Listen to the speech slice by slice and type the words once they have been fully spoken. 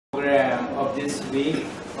program of this week,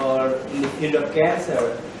 or in the field of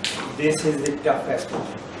cancer, this is the toughest one.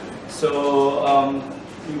 So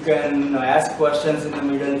you can ask questions in the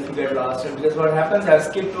middle if you get lost. Because what happens, I've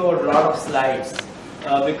skipped over a lot of slides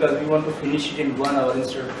because we want to finish it in 1 hour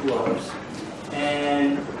instead of 2 hours.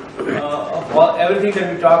 And everything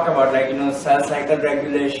that we talked about, like cell cycle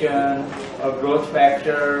regulation or growth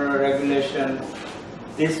factor regulation,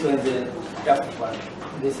 this was the tough one.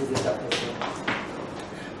 This is the toughest one.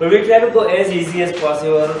 But we try to go as easy as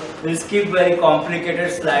possible. We'll skip very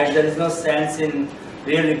complicated slides. There is no sense in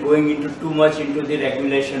really going into too much into the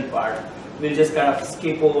regulation part. We'll just kind of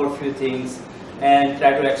skip over a few things and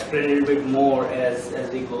try to explain a little bit more as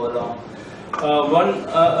we go along.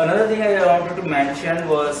 Another thing I wanted to mention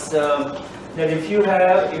was that if you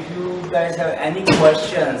guys have any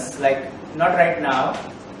questions, like not right now,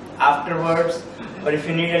 afterwards, or if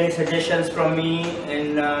you need any suggestions from me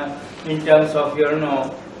in terms of your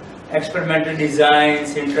experimental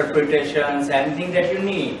designs, interpretations, anything that you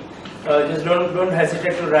need, just don't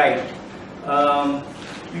hesitate to write.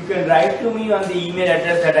 You can write to me on the email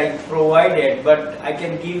address that I provided, but I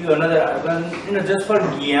can give you another one. Just for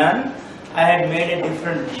GIAN, I had made a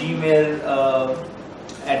different Gmail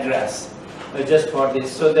address just for this,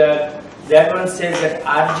 so that one says that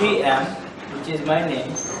RGM, which is my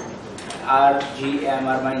name, RGM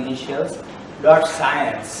are my initials,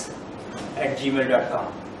 .science@gmail.com.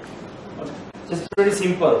 Just pretty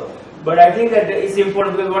simple. But I think that it's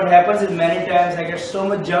important because what happens is many times I get so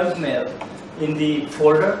much junk mail in the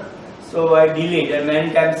folder, so I delete, and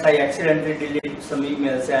many times I accidentally delete some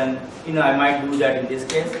emails, and I might do that in this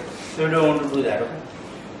case, so we don't want to do that. Okay?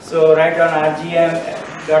 So write on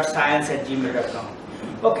rgm.science@gmail.com.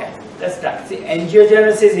 Okay, let's start. See,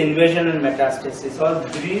 angiogenesis, invasion, and metastasis. All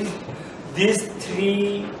these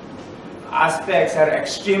three aspects are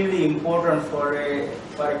extremely important for a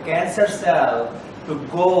cancer cell to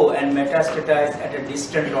go and metastasize at a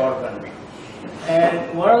distant organ.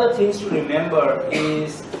 And one of the things to remember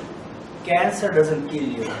is cancer doesn't kill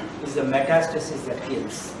you, it's the metastasis that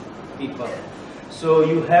kills people. So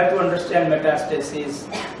you have to understand metastasis.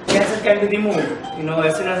 Cancer can be removed.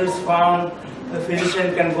 As soon as it's found, the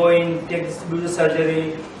physician can go in, do the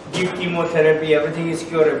surgery, give chemotherapy, everything is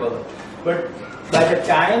curable. But by the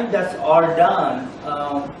time that's all done,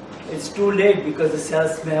 it's too late because the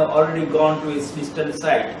cells may have already gone to its distant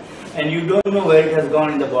site, and you don't know where it has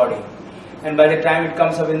gone in the body. And by the time it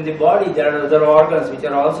comes up in the body, there are other organs which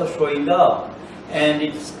are also showing up, and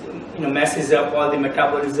it messes up all the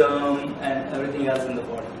metabolism and everything else in the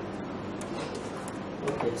body.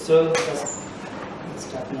 Okay, so let's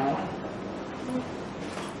start now.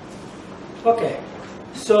 Okay,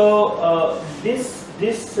 so this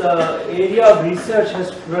area of research has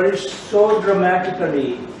flourished so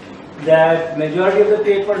dramatically that majority of the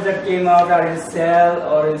papers that came out are in Cell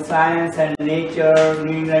or in Science and Nature,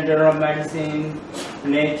 New England Journal of Medicine,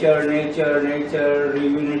 Nature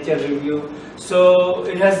Review. So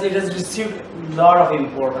it has received a lot of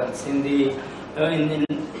importance in the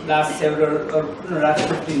last last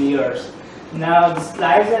 15 years. Now the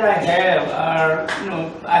slides that I have are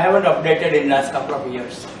I haven't updated in the last couple of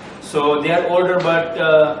years, so they are older. But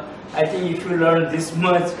I think if you learn this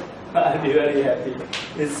much, I'll be very happy.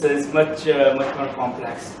 It's much more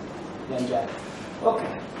complex than that.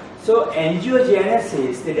 Okay, so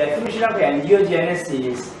angiogenesis, the definition of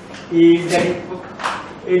angiogenesis is that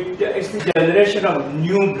it's the generation of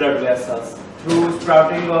new blood vessels through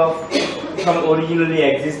sprouting of some originally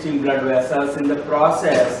existing blood vessels in the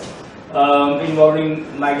process involving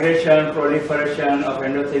migration, proliferation of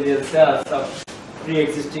endothelial cells of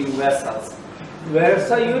pre-existing vessels.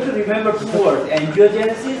 So you have to remember two words,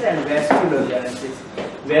 angiogenesis and vasculogenesis.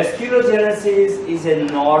 Vasculogenesis is a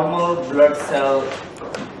normal blood cell,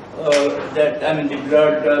 the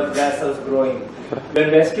blood vessels growing. When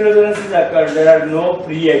vasculogenesis occurs, there are no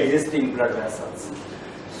pre-existing blood vessels.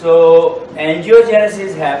 So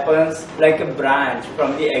angiogenesis happens like a branch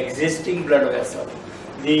from the existing blood vessel.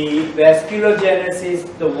 The vasculogenesis,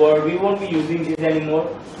 the word, we won't be using this anymore,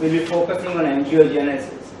 we'll be focusing on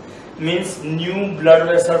angiogenesis. Means new blood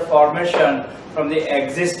vessel formation from the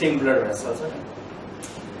existing blood vessels.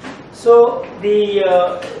 So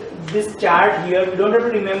this chart here, we don't have to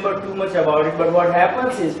remember too much about it, but what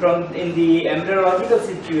happens is in the embryological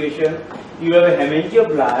situation, you have a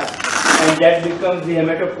hemangioblast, and that becomes the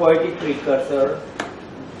hematopoietic precursor.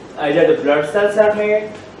 Either the blood cells are made,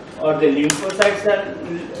 or the lymphocytes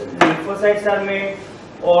are made,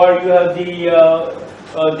 or you have the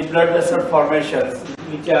blood vessel formations,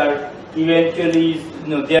 which are eventually,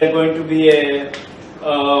 they are going to be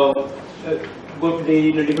go to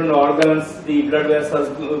the different organs, the blood vessels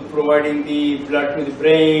providing the blood to the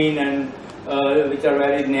brain, and which are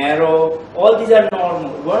very narrow. All these are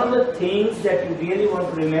normal. One of the things that you really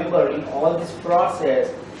want to remember in all this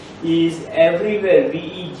process is everywhere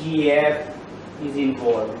VEGF is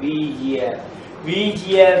involved. VEGF.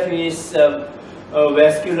 VEGF is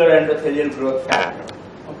vascular endothelial growth factor.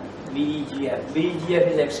 VEGF.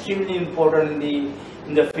 VEGF is extremely important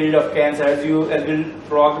in the field of cancer. As we'll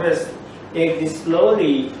progress, take this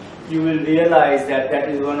slowly, you will realize that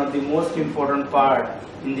is one of the most important part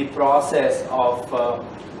in the process of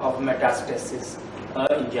metastasis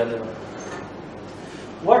in general.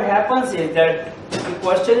 What happens is that the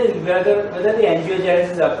question is whether the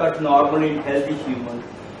angiogenesis occurs normally in healthy humans.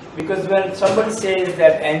 Because when somebody says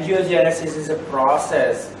that angiogenesis is a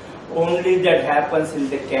process only that happens in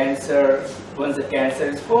the cancer, once the cancer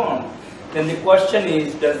is formed, then the question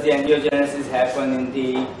is, does the angiogenesis happen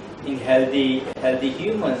in healthy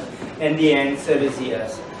humans? And the answer is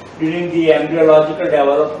yes. During the embryological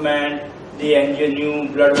development, the new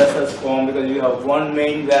blood vessels form because you have one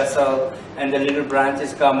main vessel and the little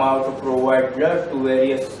branches come out to provide blood to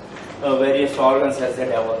various organs as they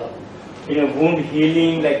develop. In a wound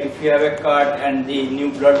healing, like if you have a cut and the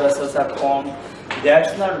new blood vessels are formed,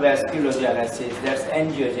 that's not vasculogenesis, that's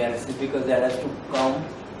angiogenesis, because that has to come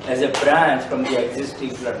as a branch from the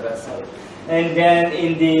existing blood vessel. And then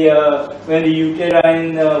in when the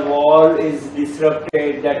uterine wall is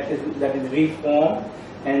disrupted, that is reformed,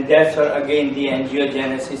 and that's where again the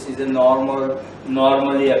angiogenesis is a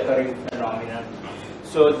normally occurring phenomenon.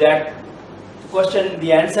 So that question,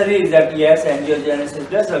 the answer is that yes, angiogenesis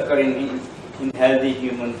does occur in healthy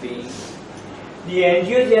human beings. The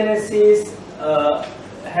angiogenesis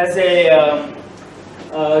has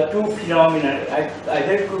two phenomena.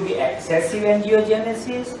 Either it could be excessive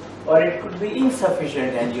angiogenesis or it could be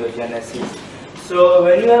insufficient angiogenesis. So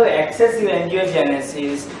when you have excessive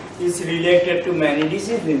angiogenesis, it's related to many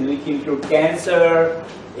diseases which include cancer,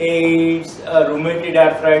 AIDS, rheumatoid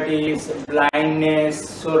arthritis,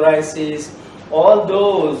 blindness, psoriasis. All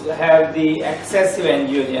those have the excessive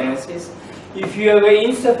angiogenesis. If you have an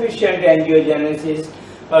insufficient angiogenesis,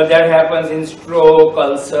 that happens in stroke,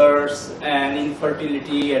 ulcers, and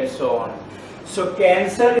infertility, and so on. So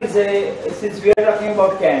cancer is since we are talking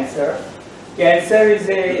about cancer is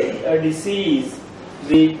a disease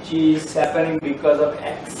which is happening because of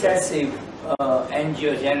excessive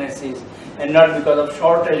angiogenesis and not because of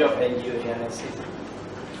shortage of angiogenesis.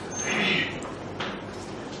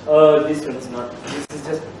 This one is not, this is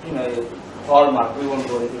just a hallmark, we won't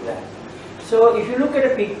go into that. So if you look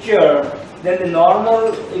at a picture, then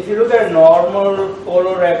if you look at a normal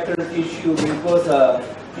colorectal tissue mucosa,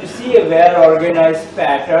 you see a well-organized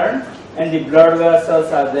pattern and the blood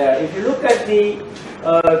vessels are there. If you look at the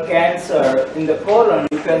cancer in the colon,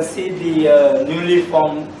 you can see the newly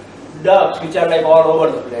formed ducts which are like all over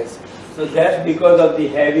the place. So that's because of the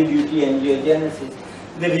heavy-duty angiogenesis.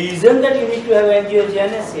 The reason that you need to have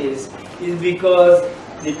angiogenesis is because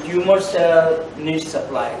the tumor cell needs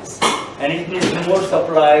supplies, and it needs more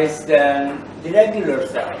supplies than the regular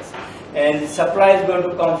cells. And the supply is going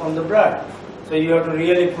to come from the blood. So you have to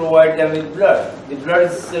really provide them with blood. The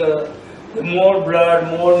blood is, the more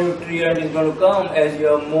blood, more nutrient is going to come as you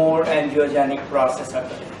have more angiogenic process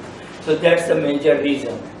occurring. So that's the major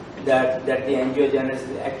reason that the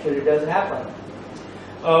angiogenesis actually does happen.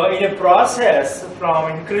 In a process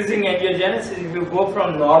from increasing angiogenesis, if you go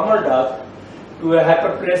from normal duct to a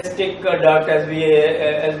hyperplastic duct, as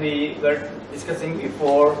we were discussing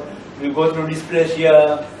before, we go through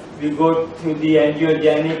dysplasia, we go through the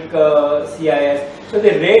angiogenic CIS. So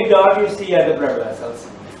the red dot you see are the blood vessels.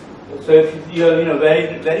 So if you have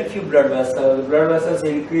very few blood vessels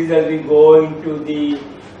increase as we go into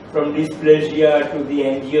from dysplasia to the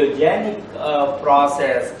angiogenic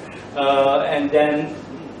process, and then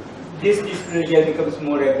this dysplasia becomes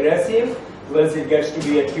more aggressive. Once it gets to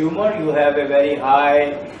be a tumor, you have a very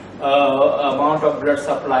high amount of blood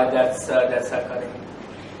supply that's occurring.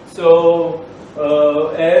 So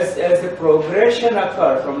as the progression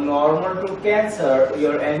occurs from normal to cancer,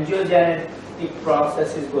 your angiogenetic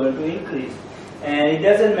process is going to increase, and it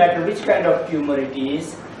doesn't matter which kind of tumor it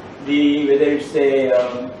is, whether it's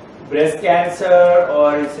a breast cancer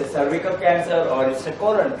or it's a cervical cancer or it's a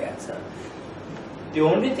colon cancer. The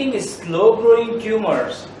only thing is slow-growing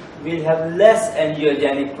tumors will have less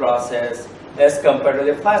angiogenic process as compared to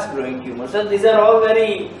the fast-growing tumors. So these are all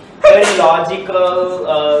very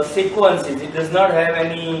logical sequences. It does not have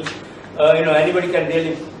any, anybody can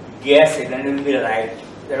really guess it and it will be right.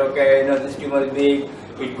 That okay, this tumor is big,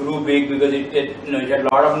 it grew big because it had a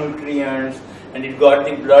lot of nutrients, and it got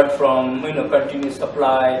the blood from continuous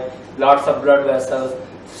supply, lots of blood vessels,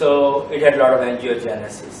 so it had a lot of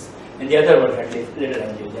angiogenesis, and the other one had little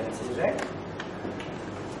angiogenesis, right?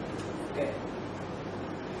 Okay.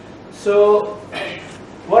 So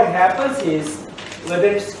what happens is, whether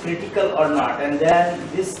it's critical or not, and then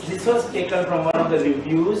this was taken from one of the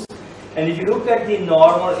reviews. And if you look at the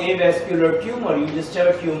normal avascular tumor, you just have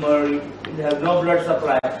a tumor, you have no blood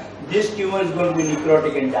supply, this tumor is going to be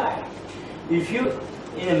necrotic and die. If you,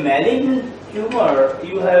 in a malignant tumor,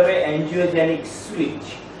 you have an angiogenic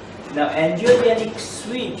switch. Now angiogenic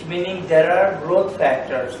switch meaning there are growth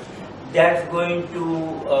factors that's going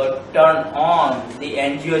to turn on the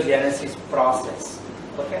angiogenesis process.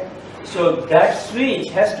 Okay? So that switch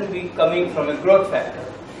has to be coming from a growth factor.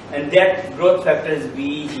 And that growth factor is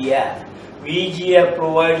VEGF. VEGF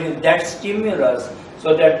provides you that stimulus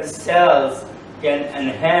so that the cells can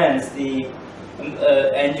enhance the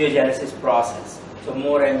angiogenesis process. So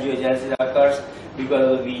more angiogenesis occurs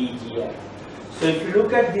because of VEGF. So if you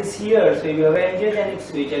look at this here, so you have an angiogenic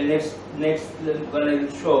switch, and next one I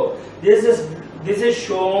will show. This is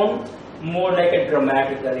shown more like a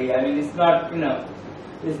dramatically. I mean, it's not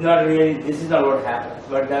it's not really. This is not what happens,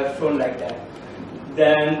 but they're shown like that.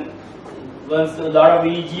 Then once a lot of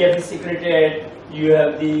VEGF is secreted, you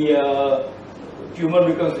have the tumor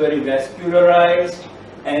becomes very vascularized,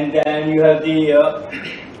 and then you have the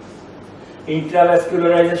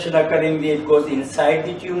intravascularization occurring. It goes inside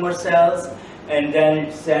the tumor cells, and then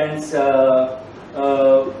it sends the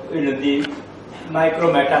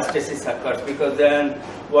micrometastasis occurs, because then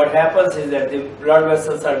what happens is that the blood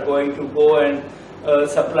vessels are going to go and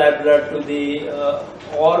supply blood to the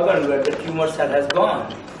organ where the tumor cell has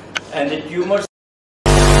gone, and the tumor is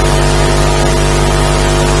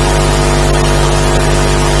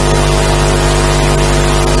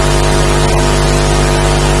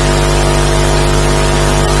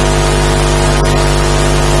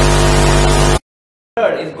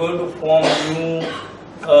going to form new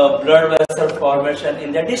blood vessel formation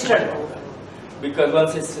in the distant organ, because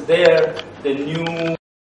once it's there, the new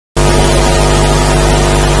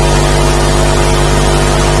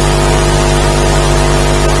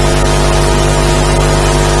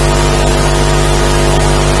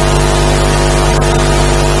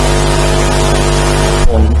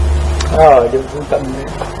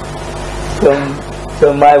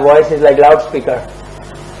so my voice is like loudspeaker.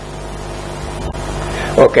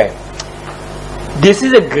 Okay, this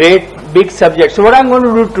is a great big subject. So what I'm going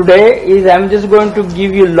to do today is I'm just going to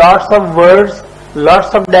give you lots of words,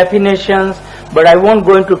 lots of definitions, but I won't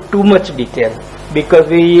go into too much detail because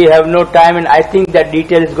we have no time, and I think that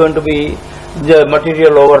detail is going to be the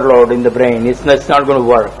material overload in the brain. It's not going to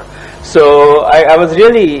work. So I was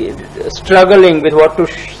really struggling with what to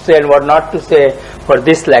say and what not to say for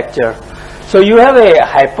this lecture. So you have a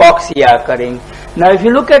hypoxia occurring. Now if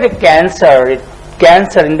you look at a cancer, in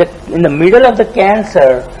the middle of the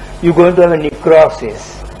cancer, you're going to have a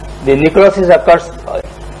necrosis. The necrosis occurs.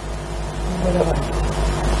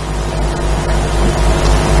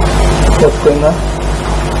 What's going on?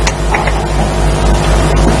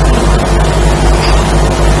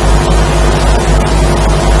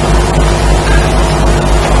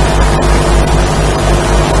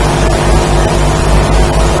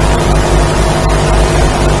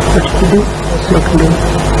 What should we do?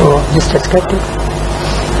 Oh, just escape it.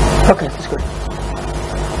 Okay, that's good.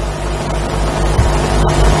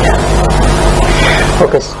 Yeah.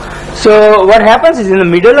 Okay. So what happens is in the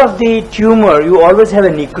middle of the tumor, you always have a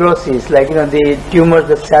necrosis. Like the tumor,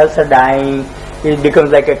 the cells are dying. It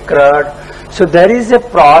becomes like a crud. So there is a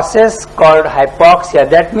process called hypoxia.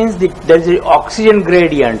 That means there is an oxygen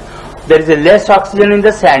gradient. There is a less oxygen in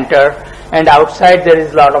the center, and outside there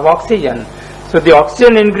is a lot of oxygen. So the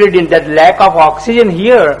oxygen ingredient, that lack of oxygen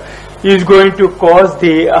here, is going to cause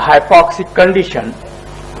the hypoxic condition.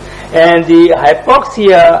 And the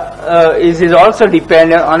hypoxia is also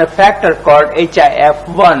dependent on a factor called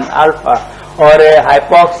HIF1 alpha, or a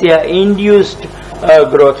hypoxia induced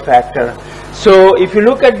growth factor. So if you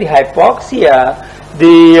look at the hypoxia,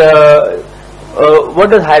 what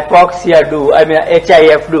does hypoxia do? I mean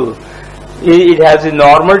HIF do? It has a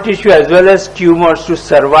normal tissue as well as tumors to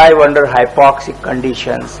survive under hypoxic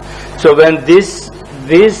conditions. So when this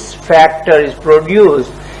factor is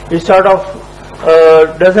produced, it sort of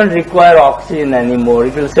doesn't require oxygen anymore.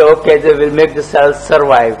 It will say, okay, they will make the cells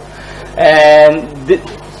survive. And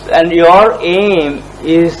your aim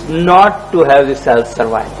is not to have the cells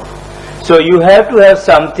survive. So you have to have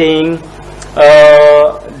something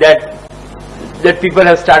that people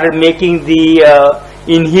have started making the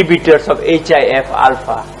inhibitors of HIF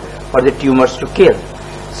alpha for the tumors to kill.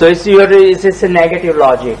 So it's a negative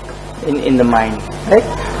logic in the mind, right?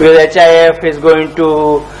 Because HIF is going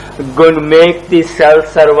to make the cells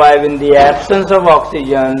survive in the absence of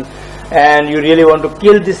oxygen, and you really want to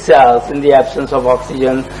kill the cells in the absence of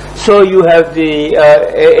oxygen. So you have the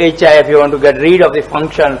HIF, you want to get rid of the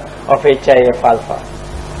function of HIF alpha.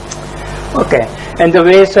 Okay, and the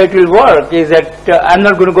way so it will work is that I'm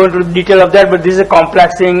not going to go into detail of that, but this is a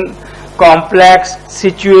complex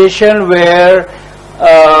situation where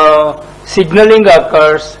signaling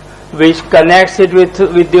occurs, which connects it with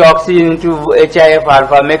the oxygen into HIF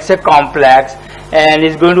alpha, makes a complex, and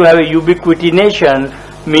is going to have a ubiquitination,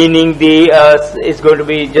 meaning it's going to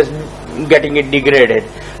be just getting it degraded.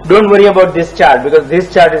 Don't worry about this chart, because this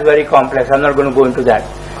chart is very complex. I'm not going to go into that,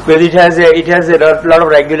 because it has a lot of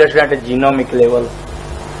regulation at a genomic level.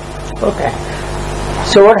 Okay,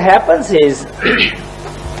 so what happens is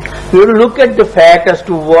we will look at the fact as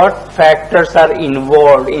to what factors are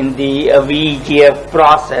involved in the VEGF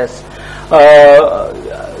process.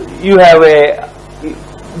 You have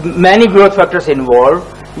many growth factors involved.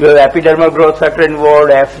 You have epidermal growth factor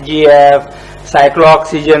involved, FGF,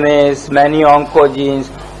 cyclooxygenase, many oncogenes.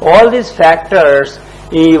 All these factors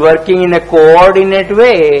working in a coordinate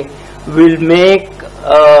way will make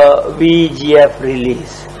VEGF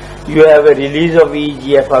release. You have a release of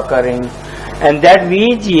VEGF occurring, and that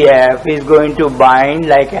VEGF is going to bind,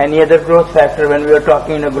 like any other growth factor when we are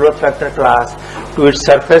talking in a growth factor class, to its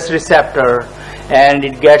surface receptor, and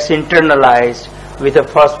it gets internalized with a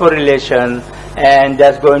phosphorylation, and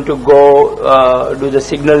that's going to go do the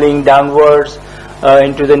signaling downwards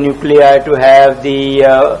into the nuclei to have the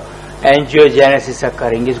angiogenesis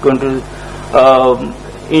occurring. It's going to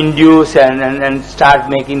induce and start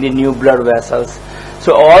making the new blood vessels.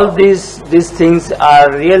 So all these things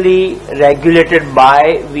are really regulated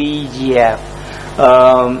by VEGF.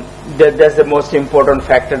 That's the most important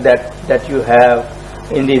factor that you have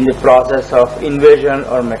in the process of invasion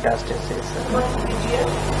or metastasis. What's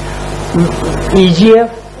EGF?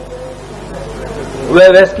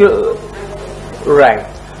 Vascular, right?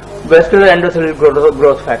 Vascular endothelial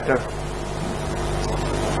growth factor.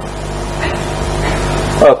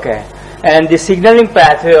 Okay, and the signaling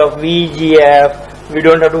pathway of VEGF, we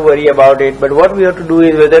don't have to worry about it, but what we have to do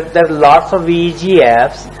is whether there are lots of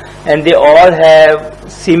VEGFs and they all have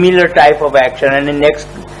similar type of action, and in next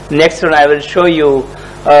one I will show you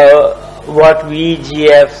what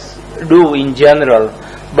VEGFs do in general.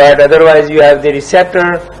 But otherwise you have the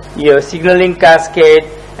receptor, you have signaling cascade,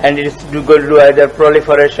 and it is going to do either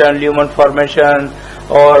proliferation, lumen formation,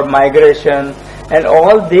 or migration. And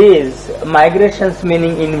all these migrations,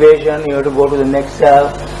 meaning invasion, you have to go to the next cell,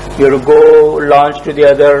 you have to go launch to the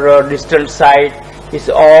other distant site, is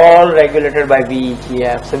all regulated by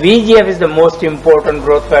VEGF. So VEGF is the most important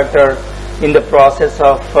growth factor in the process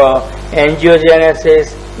of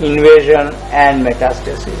angiogenesis, invasion, and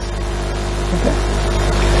metastasis. Okay.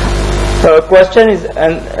 So question is,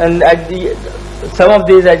 some of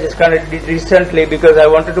these I just kind of did recently because I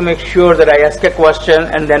wanted to make sure that I ask a question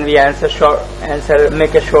and then we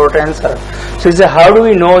make a short answer. So it's how do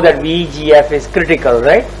we know that VEGF is critical,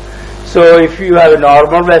 right? So if you have a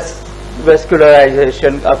normal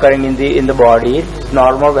vascularization occurring in the body, it's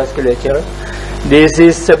normal vasculature. This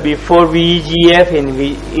is before VEGF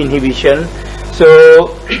inhibition.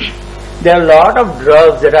 So there are a lot of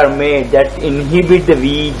drugs that are made that inhibit the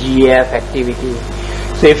VEGF activity.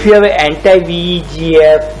 So if you have an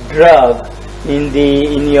anti-VEGF drug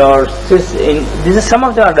some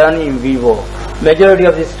of them are done in vivo. Majority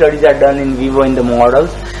of these studies are done in vivo in the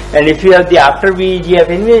models. And if you have the after VEGF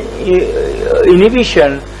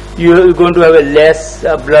inhibition, you're going to have a less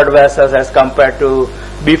blood vessels as compared to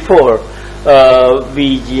before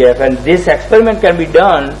VEGF. And this experiment can be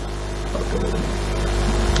done.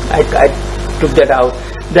 I took that out.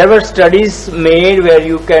 There were studies made where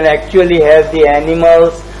you can actually have the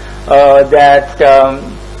animals that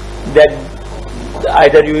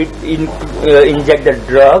either you inject the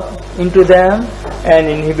drug into them and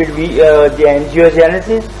inhibit the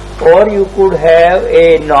angiogenesis, or you could have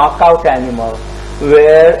a knockout animal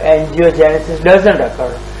where angiogenesis doesn't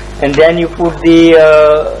occur, and then you put the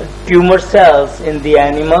tumor cells in the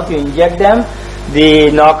animals, you inject them.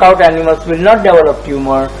 The knockout animals will not develop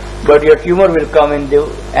tumor, but your tumor will come in the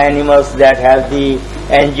animals that have the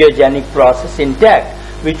angiogenic process intact,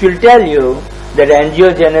 which will tell you that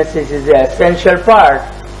angiogenesis is the essential part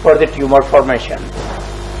for the tumor formation.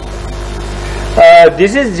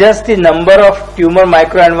 This is just the number of tumor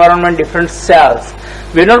microenvironment different cells.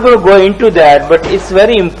 We're not going to go into that, but it's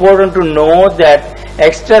very important to know that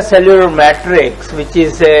extracellular matrix, which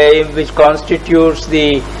constitutes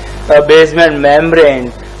the basement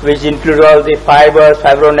membrane, which include all the fibers,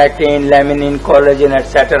 fibronectin, laminin, collagen,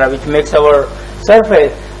 etc., which makes our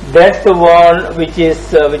surface. That's the one which is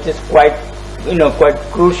quite quite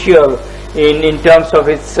crucial in terms of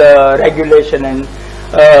its regulation. And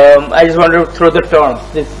I just want to throw the terms.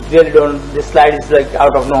 This really don't. This slide is like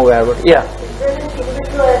out of nowhere, but yeah. Is there an in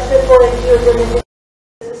vitro assay for angiogenesis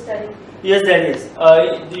study? Yes, there is.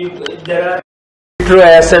 There are In vitro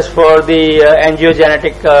assays for the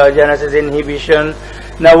angiogenesis inhibition.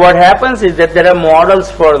 Now, what happens is that there are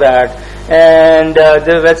models for that, and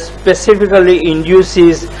that specifically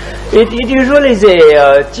induces. It usually is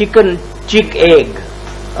a chick egg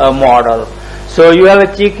model. So you have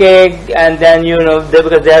a chick egg, and then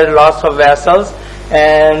because there are lots of vessels,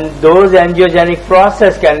 and those angiogenic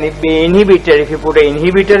process can be inhibited if you put an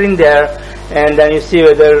inhibitor in there, and then you see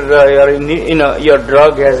whether your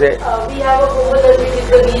drug has a. We have a homology with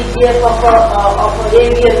the VGF of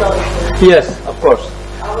avian also. Yes, of course.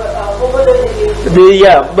 Our homology.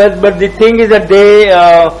 But the thing is that they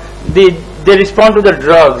respond to the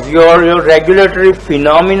drugs. Your regulatory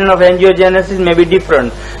phenomenon of angiogenesis may be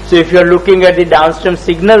different. So if you are looking at the downstream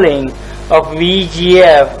signaling of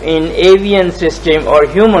VEGF in avian system or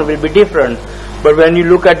human will be different. But when you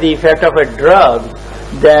look at the effect of a drug,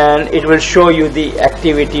 then it will show you the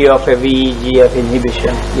activity of a VEGF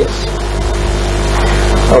inhibition. Yes.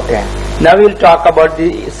 Okay. Now we'll talk about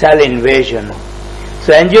the cell invasion.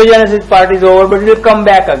 So angiogenesis part is over, but we'll come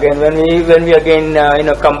back again when we again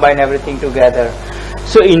combine everything together.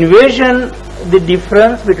 So invasion, the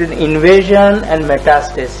difference between invasion and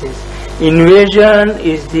metastasis. Invasion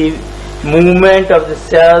is the movement of the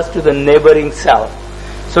cells to the neighboring cell.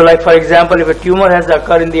 So, like for example, if a tumor has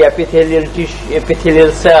occurred in the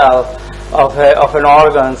epithelial cell of an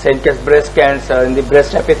organ, say in case breast cancer, in the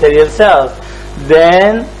breast epithelial cells,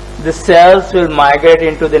 then the cells will migrate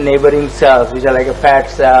into the neighboring cells, which are like a fat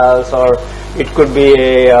cells, or it could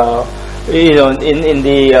be a in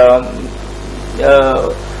the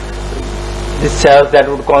cells that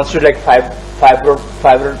would constitute like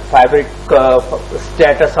fabric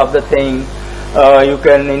status of the thing. You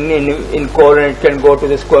can in colon it can go to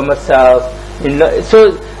the squamous cells.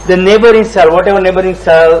 So the neighboring cell, whatever neighboring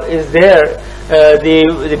cell is there,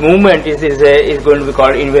 the movement is going to be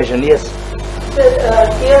called invasion. Yes. So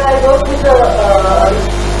here I go to the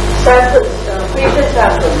samples, patient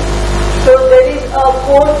samples. So there is a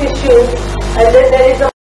core tissue, and then there is a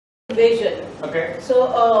invasion. okay. So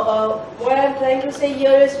what I'm trying to say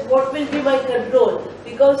here is what will be my control,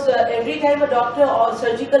 because every time a doctor or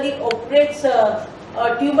surgically operates a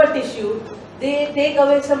tumor tissue, they take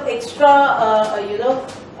away some extra,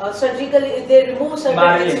 surgically they remove some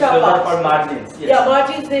Margins, extra those are parts. called margins. Yes. Yeah,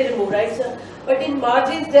 margins they remove, right, sir? But in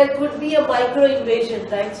margins there could be a micro invasion,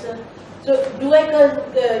 right, sir? So do I,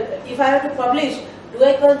 if I have to publish, do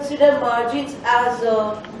I consider margins as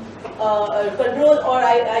control, or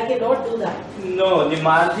I cannot do that? No, the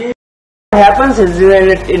margin. What happens is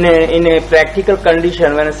in a practical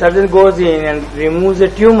condition, when a surgeon goes in and removes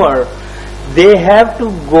a tumor, they have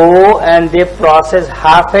to go and they process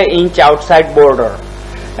half an inch outside border,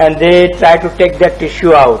 and they try to take that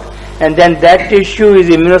tissue out, and then that tissue is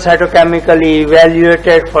immunocytochemically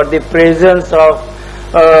evaluated for the presence of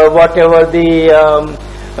whatever the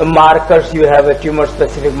markers you have, a tumor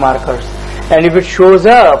specific markers, and if it shows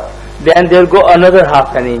up, then they'll go another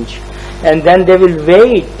half an inch, and then they will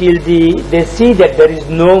wait till they see that there is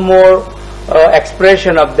no more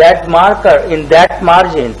expression of that marker in that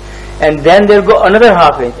margin, and then they'll go another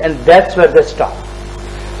half inch, and that's where they stop.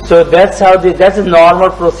 So that's a normal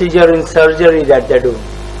procedure in surgery that they do.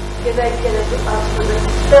 Can I ask for this?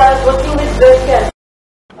 So I was working with breast cancer,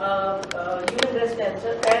 human breast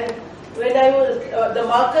cancer, and when I was, the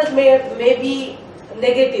markers may be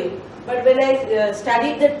negative, but when I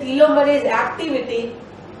studied the telomerase activity,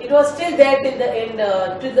 it was still there till the end,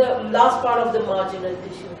 to the last part of the marginal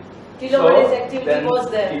tissue. Telomerase activity was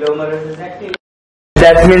there. Telomerase is active.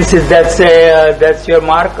 That means that's your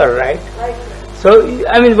marker, right? Right. So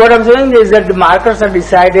I mean, what I'm saying is that the markers are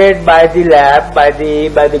decided by the lab, by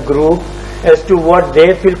the group, as to what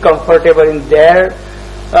they feel comfortable in their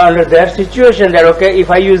under their situation. That okay, if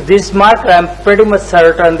I use this marker, I'm pretty much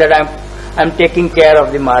certain that I'm taking care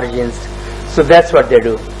of the margins. So that's what they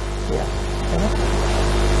do. Yeah.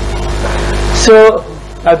 So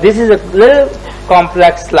now this is a little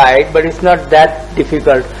complex slide, but it's not that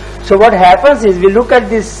difficult. So what happens is we look at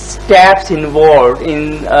these steps involved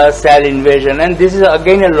in cell invasion, and this is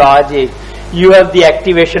again a logic. You have the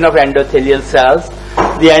activation of endothelial cells.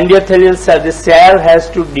 The endothelial cell, the cell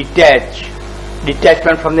has to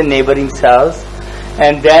detachment from the neighboring cells,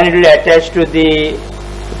 and then it will attach to the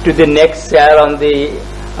next cell on the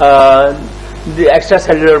the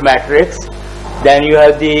extracellular matrix. Then you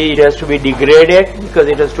have it has to be degraded because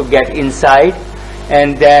it has to get inside,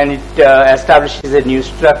 and then it establishes a new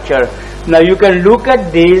structure. Now you can look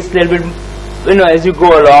at this little bit, as you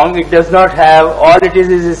go along. It does not have, all it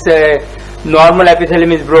is a normal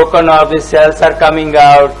epithelium is broken off, the cells are coming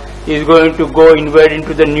out, is going to go invade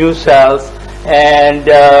into the new cells, and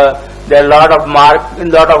there are a lot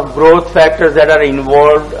of growth factors that are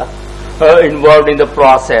involved in the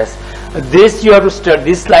process. This you have to study.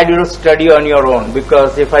 This slide you have to study on your own,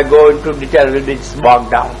 because if I go into detail, it will be just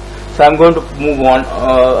bogged down. So I'm going to move on.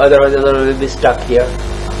 Otherwise, we'll be stuck here.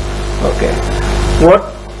 Okay.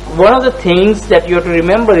 One of the things that you have to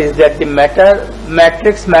remember is that the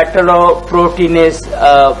matrix metalloproteinase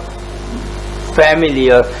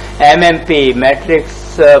family, or MMP,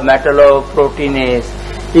 matrix metalloproteinase,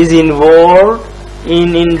 is involved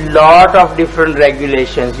in lot of different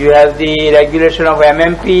regulations. You have the regulation of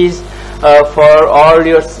MMPs for all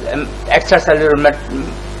your extracellular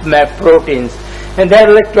proteins, and there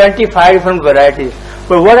are like 25 different varieties.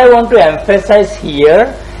 But what I want to emphasize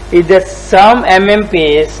here is that some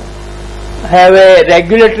MMPs have a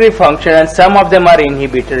regulatory function and some of them are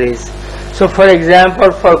inhibitories. So for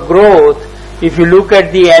example, for growth, if you look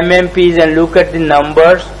at the MMPs and look at the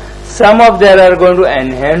numbers, some of them are going to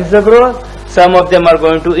enhance the growth, some of them are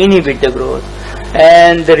going to inhibit the growth.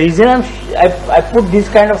 And the reason I put this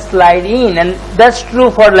kind of slide in, and that's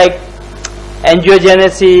true for like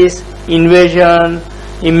angiogenesis, invasion,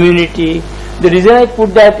 immunity. The reason I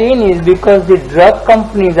put that in is because the drug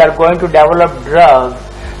companies are going to develop drugs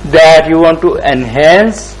that you want to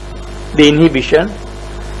enhance the inhibition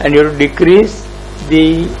and you want to decrease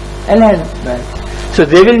the enhancement. So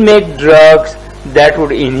they will make drugs that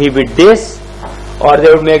would inhibit this, or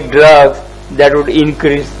they would make drugs that would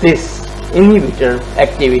increase this inhibitor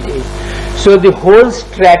activity. So the whole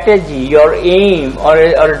strategy, your aim, or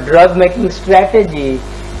a drug making strategy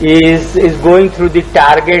is going through the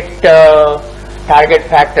target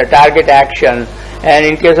factor, target action. And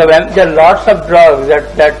in case of there are lots of drugs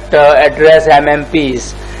that address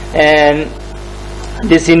MMPs, and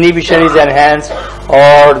this inhibition is enhanced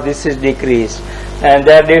or this is decreased. And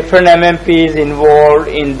there are different MMPs involved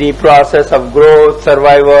in the process of growth,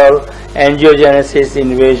 survival, angiogenesis,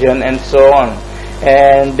 invasion, and so on.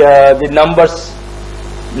 And the numbers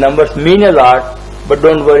mean a lot, but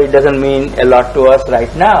don't worry, it doesn't mean a lot to us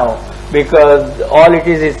right now, because all it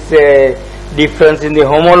is a difference in the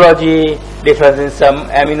homology, difference in some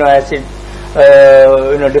amino acid,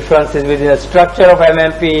 differences within the structure of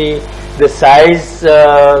MMP, the size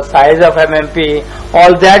of MMP,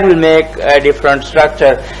 all that will make a different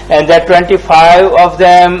structure. And there are 25 of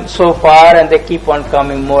them so far, and they keep on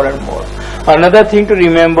coming more and more. Another thing to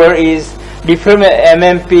remember is different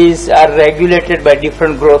MMPs are regulated by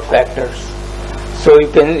different growth factors. So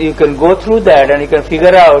you can go through that and you can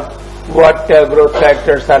figure out what growth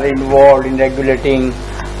factors are involved in regulating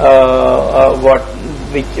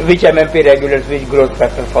which MMP regulates which growth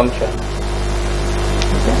factor function.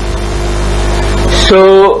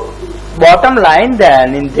 So bottom line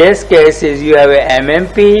then in this case is you have a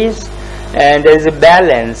MMPs and there is a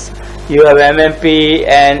balance. You have MMP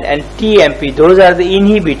and TMP, those are the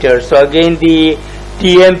inhibitors. So again the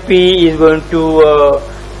TMP is going to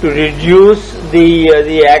reduce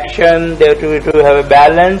the action, they have to have a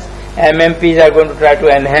balance. MMPs are going to try to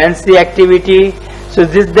enhance the activity. So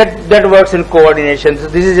that works in coordination. So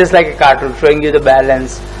this is just like a cartoon showing you the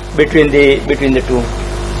balance between the two.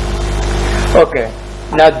 Okay.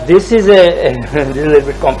 Now this is a little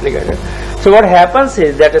bit complicated. So what happens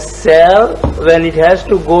is that a cell, when it has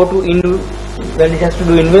to do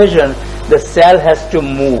invasion, the cell has to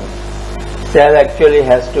move. Cell actually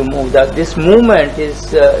has to move. That this movement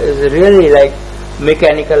is really like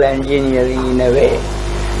mechanical engineering in a way.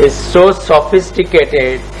 It's so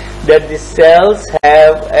sophisticated that the cells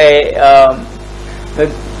have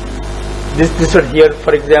this one here,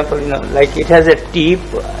 for example, like it has a tip.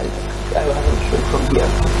 I want to show it from here.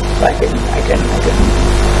 So I can.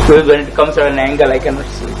 So when it comes at an angle, I cannot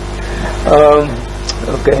see.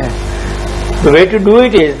 Okay. The way to do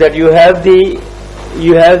it is that you have the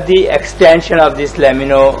extension of this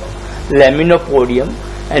laminopodium,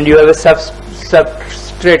 and you have a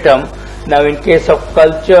substratum. Now, in case of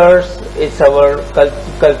cultures, it's our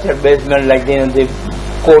culture basement, like the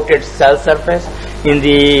coated cell surface. In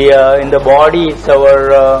the body, it's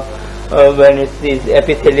our when it's this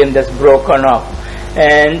epithelium that's broken up.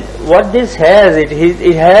 And what this has, it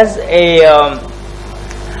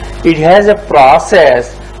has a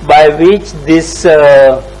process by which this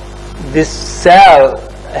cell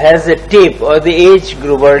has a tip, or the H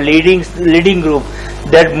group or leading group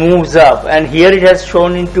that moves up, and here it has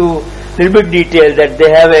shown into little bit detail that they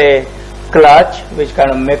have a clutch which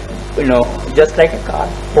kind of makes, just like a car,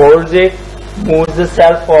 holds it, moves the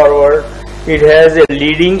cell forward. It has a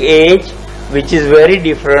leading edge which is very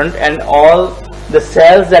different, and all the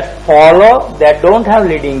cells that follow that don't have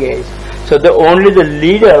leading edge. So only the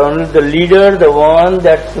leader, the one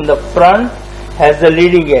that's in the front, has the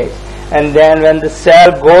leading edge. And then when the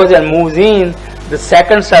cell goes and moves in, the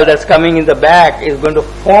second cell that's coming in the back is going to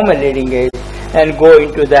form a leading edge and go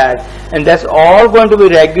into that. And that's all going to be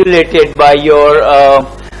regulated by your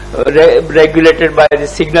regulated by the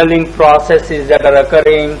signaling processes that are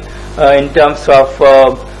occurring in terms of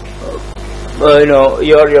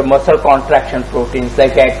your muscle contraction proteins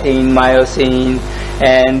like actin, myosin,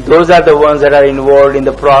 and those are the ones that are involved in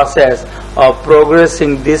the process of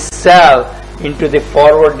progressing this cell into the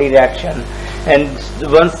forward direction. And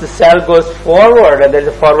once the cell goes forward and there is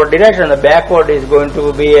a forward direction, the backward is going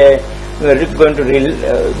to be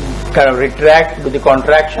kind of retract with the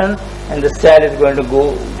contraction, and the cell is going to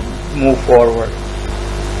move forward.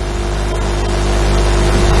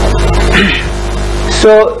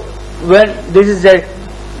 So when this is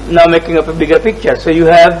now making up a bigger picture. So you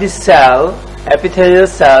have this cell, epithelial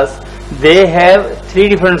cells. They have three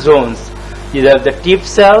different zones. You have the tip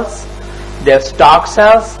cells, they have stalk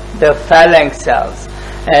cells, they have phalanx cells,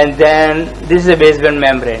 and then this is a basement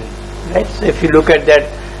membrane, right? So if you look at that,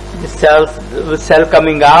 the cell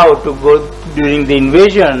coming out to go during the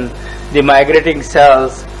invasion, the migrating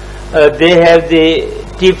cells, they have the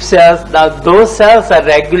tip cells. Now those cells are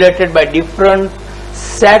regulated by different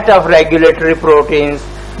set of regulatory proteins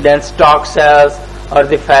than stalk cells or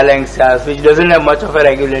the phalanx cells, which doesn't have much of a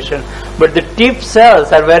regulation. But the tip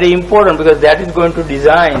cells are very important because that is going to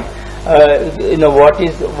design what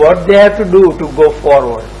they have to do to go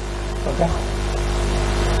forward. Okay.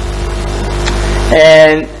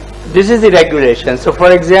 And this is the regulation. So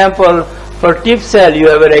for example, for tip cell you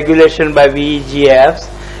have a regulation by VEGFs,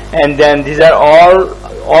 and then these are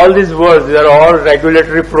all these words, these are all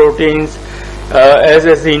regulatory proteins as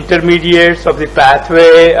the intermediates of the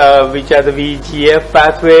pathway, which are the VEGF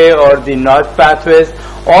pathway or the Notch pathways.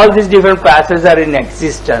 All these different pathways are in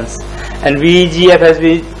existence, and VEGF, as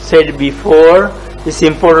we said before, is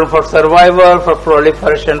important for survival, for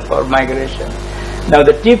proliferation, for migration. Now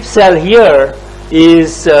the tip cell here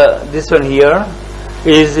is this one here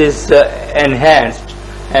is enhanced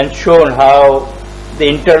and shown how the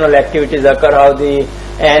internal activities occur, how the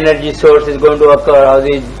energy source is going to occur, how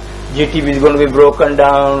the GTB is going to be broken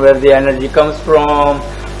down, where the energy comes from,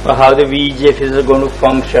 how the VEGF is going to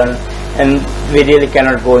function, and we really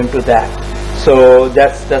cannot go into that. So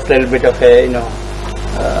that's a little bit of a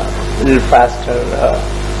little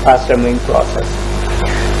faster moving process.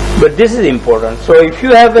 But this is important. So if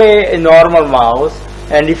you have a normal mouse,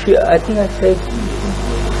 and if you, I think I said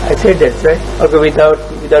that, right? Okay, without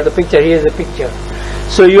the picture, here's the picture.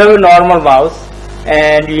 So you have a normal mouse,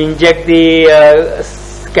 and you inject the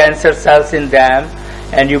cancer cells in them,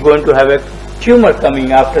 and you're going to have a tumor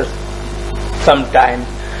coming after some time.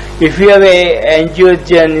 If you have a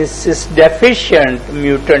angiogenesis deficient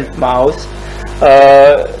mutant mouse,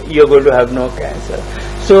 you're going to have no cancer.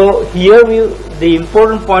 So here the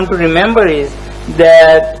important point to remember is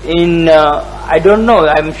that in I don't know,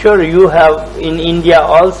 I'm sure you have in India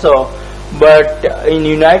also, but in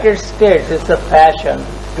United States it's a fashion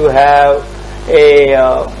to have a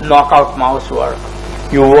knockout mouse work.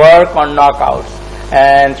 You work on knockouts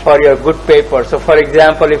and for your good paper. So for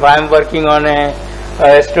example, if I'm working on a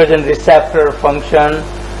estrogen receptor function,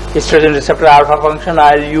 estrogen receptor alpha function,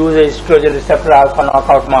 I'll use a estrogen receptor alpha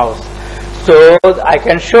knockout mouse. So I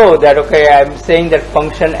can show that, okay, I'm saying that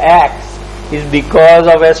function X is because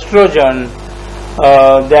of estrogen,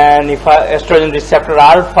 then if estrogen receptor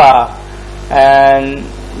alpha and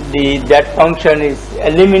that function is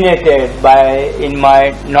eliminated in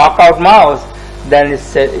my knockout mouse, then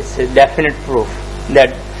it's a definite proof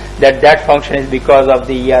that function is because of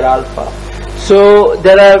the ER alpha. So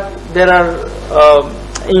there are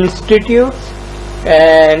institutes,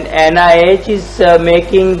 and NIH is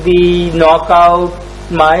making the knockout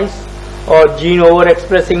mice or gene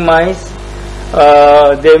overexpressing mice.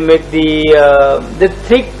 They make the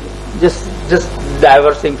trick, just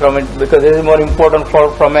diversing from it because this is more important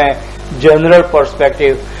from a general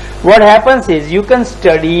perspective. What happens is you can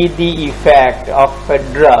study the effect of a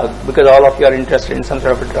drug, because all of you are interested in some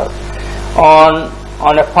sort of a drug,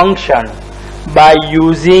 on a function by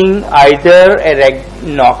using either a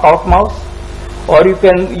knockout mouse, or you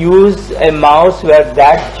can use a mouse where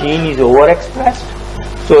that gene is overexpressed,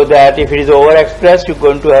 so that if it is overexpressed, you're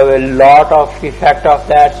going to have a lot of effect of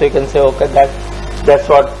that. So you can say, okay, That's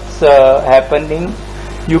what's happening.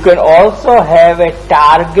 You can also have a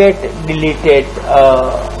target deleted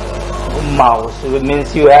mouse. It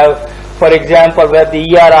means you have, for example, where the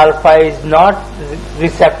ER alpha is not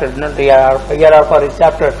receptor, not the ER alpha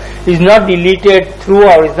receptor is not deleted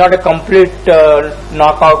throughout. It's not a complete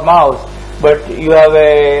knockout mouse, but you have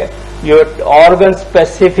your organ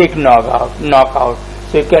specific knockout.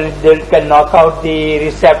 So they can knock out the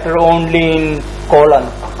receptor only in colon,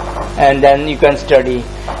 and then you can study.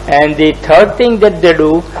 And the third thing that they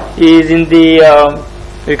do is in the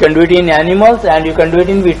you can do it in animals and you can do it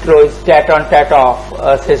in vitro. It's tat-on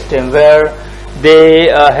tat-off system, where they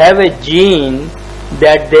have a gene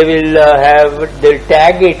that they will they'll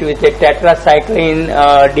tag it with a tetracycline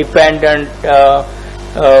dependent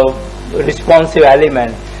responsive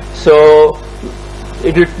element. So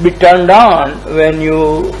it will be turned on when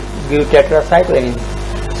you give tetracycline.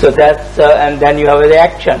 So that's and then you have a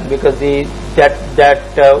reaction because that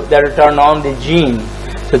will turn on the gene.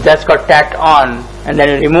 So that's called tat on, and then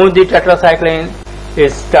you remove the tetracycline,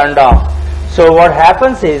 it's turned off. So what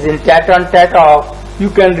happens is in tat on tat off, you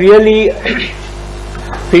can really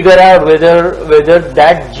figure out whether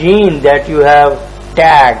that gene that you have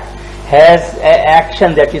tagged has an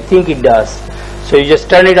action that you think it does. So you just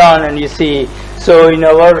turn it on and you see. So in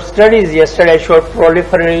our studies yesterday, I showed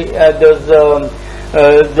proliferate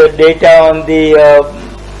the data on the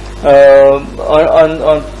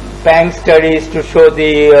on Pang studies to show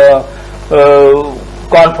the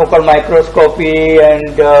confocal microscopy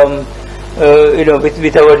and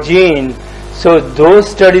with our gene. So those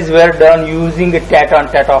studies were done using a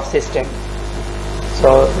tat-on tat-off system.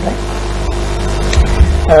 So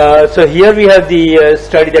so here we have the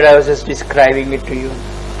study that I was just describing it to you.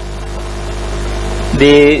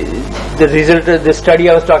 The result of the study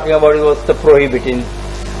I was talking about was the prohibitin.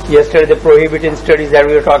 Yesterday the prohibitin studies that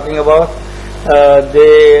we were talking about,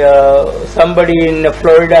 somebody in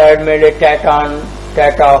Florida had made a tat-on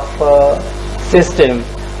tat-off system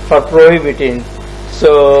for prohibitin.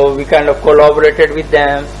 So we kind of collaborated with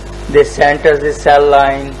them. They sent us the cell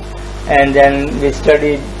line, and then we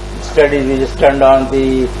studied. We just turned on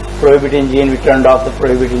the prohibitin gene, we turned off the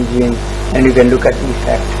prohibitin gene, and you can look at the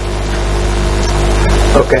effect.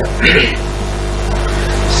 Okay.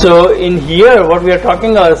 So in here, what we are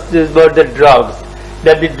talking about is about the drugs.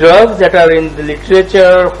 That the drugs that are in the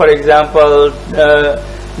literature, for example,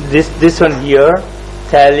 this one here,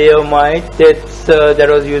 thalidomide, that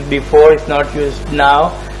was used before, it's not used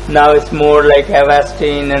now. Now it's more like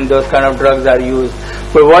Avastin and those kind of drugs are used.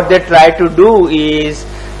 But what they try to do is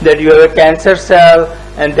that you have a cancer cell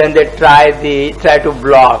and then they try to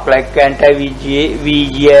block, like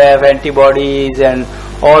anti-VEGF antibodies and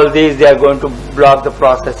all these, they are going to block the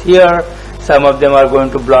process here. Some of them are going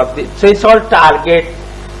to block the, so it's all target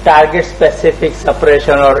specific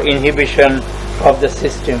suppression or inhibition of the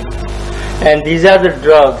system. And these are the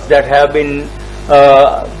drugs that have been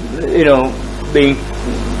being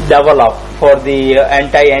developed for the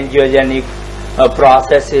anti-angiogenic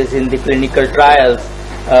processes in the clinical trials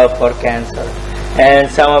for cancer. And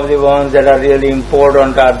some of the ones that are really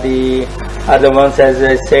important are the ones, as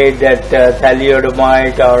I said, that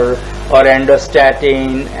thalidomide or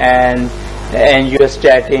endostatin and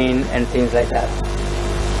angiostatin and things like that.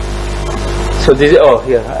 So this,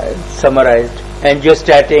 here I summarized.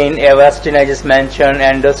 Angiostatin, Avastin I just mentioned,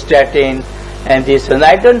 endostatin, and this one.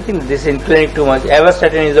 I don't think this is in clinic too much.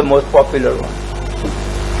 Avastatin is the most popular one.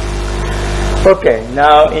 Okay,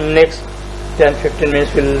 now in next 10-15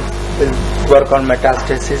 minutes we'll work on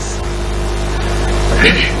metastasis.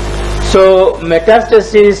 So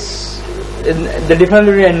metastasis, the difference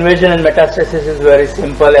between invasion and metastasis is very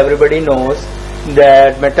simple. Everybody knows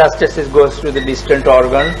that metastasis goes to the distant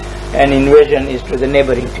organ and invasion is to the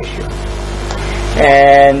neighboring tissue.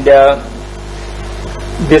 And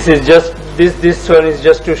this is just this one is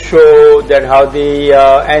just to show that how the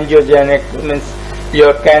angiogenic, means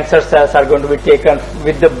your cancer cells are going to be taken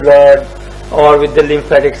with the blood or with the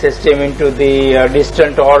lymphatic system into the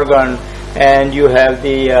distant organ, and you have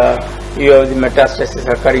the metastasis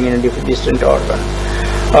occurring in a distant organ.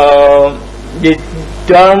 The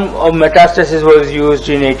term of metastasis was used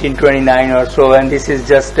in 1829 or so, and this is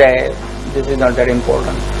just this is not that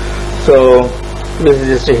important. So this is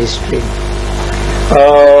just a history.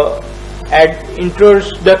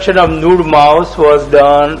 Introduction of nude mouse was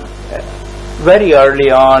done very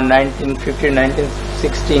early on, 1950,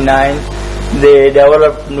 1969. They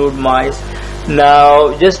developed nude mice.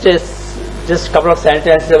 Now, just a couple of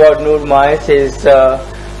sentences about nude mice is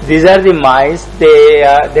these are the mice.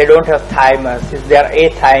 They don't have thymus. They are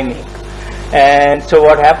athymic, and so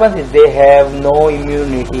what happens is they have no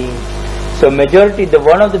immunity. So majority,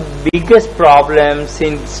 one of the biggest problems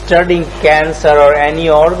in studying cancer or any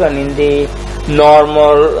organ in the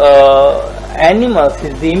normal animals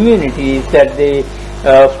is the immunity, is that the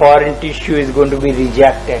foreign tissue is going to be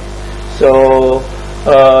rejected. So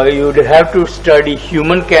you would have to study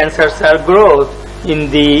human cancer cell growth in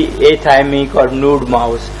the athymic or nude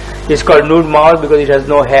mouse. It's called nude mouse because it has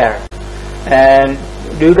no hair. And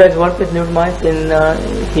do you guys work with nude mice in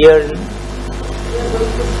here?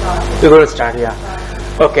 We're going to start, yeah.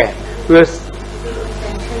 Okay.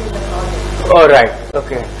 All right.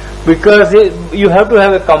 Okay. Because you have to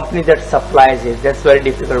have a company that supplies it. That's very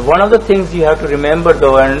difficult. One of the things you have to remember,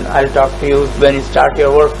 though, and I'll talk to you when you start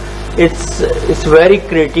your work, it's very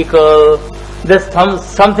critical. There's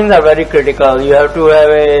some things are very critical. You have to have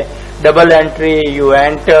a double entry. You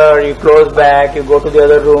enter, you close back, you go to the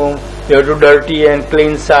other room. You have to dirty and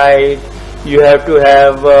clean side. You have to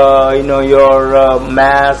have your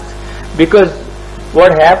mask, because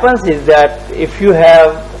what happens is that if you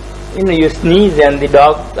have you sneeze and the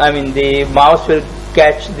mouse will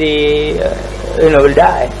catch will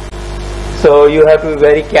die. So you have to be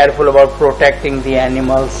very careful about protecting the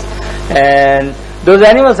animals, and those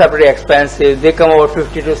animals are pretty expensive. They come over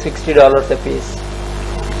 $50 to $60 a piece.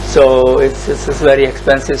 So it's a very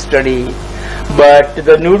expensive study. But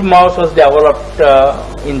the nude mouse was developed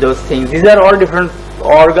in those things. These are all different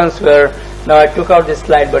organs where, now I took out this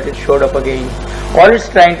slide but it showed up again. All it's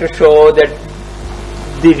trying to show that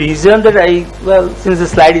the reason that since the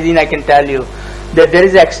slide is in, I can tell you that there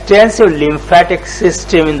is extensive lymphatic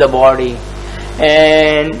system in the body,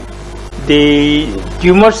 and the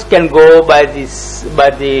tumors can go the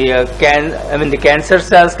cancer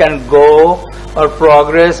cells can go or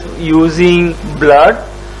progress using blood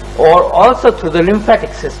or also through the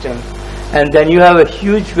lymphatic system. And then you have a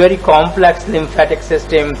huge, very complex lymphatic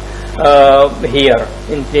system here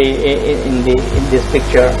in this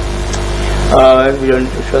picture. We don't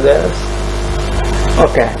need to show this.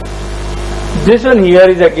 Okay. This one here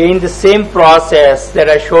is again the same process that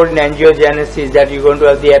I showed in angiogenesis, that you're going to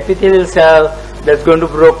have the epithelial cell that's going to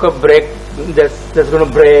break,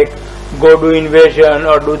 go do invasion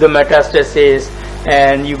or do the metastasis,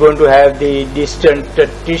 and you're going to have the distant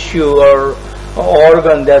tissue or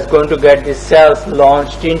organ that's going to get the cells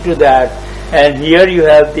launched into that. And here you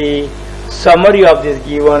have the summary of this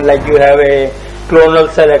given, like you have a clonal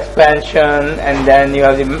cell expansion, and then you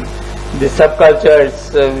have the subculture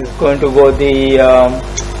is going to go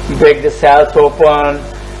break the cells open,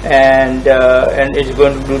 and it's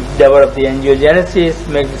going to develop the angiogenesis,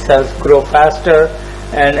 make the cells grow faster,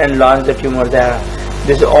 and launch the tumor there.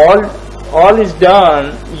 This all is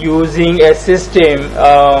done using a system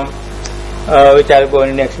which I'll go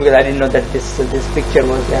in next, because I didn't know that this picture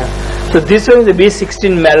was there. So this one is the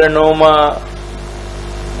B16 melanoma.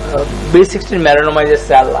 B16 melanoma is a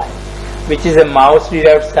cell line, which is a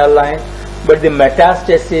mouse-derived cell line, but the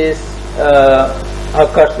metastasis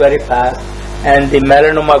occurs very fast, and the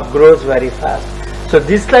melanoma grows very fast. So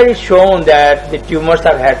this slide is shown that the tumors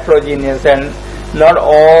are heterogeneous, and not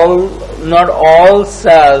all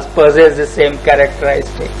cells possess the same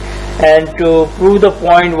characteristic. And to prove the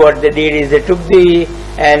point, what they did is they took the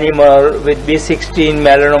animal with B16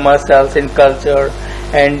 melanoma cells in culture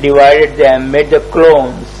and divided them, made the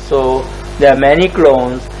clones. So there are many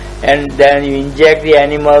clones, and then you inject the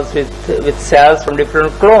animals with cells from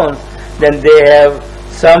different clones. Then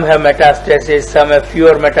some have metastasis, some have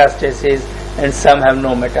fewer metastasis, and some have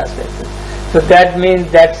no metastasis. So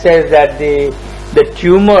that says that the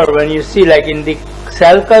tumor, when you see, like in the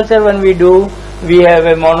cell culture, when we have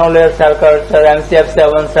a monolayer cell culture,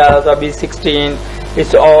 MCF7 cells or B16,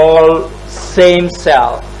 it's all same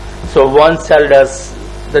cell. So one cell does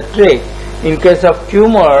the trick. In case of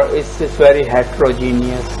tumor, it's very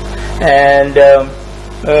heterogeneous. And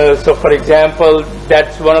so for example,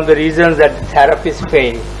 that's one of the reasons that therapies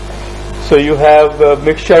fail. So you have a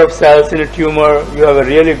mixture of cells in a tumor, you have a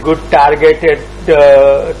really good targeted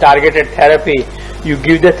therapy. You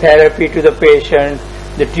give the therapy to the patient,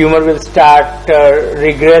 the tumor will start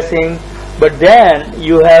regressing, but then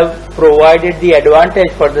you have provided the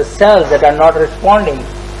advantage for the cells that are not responding,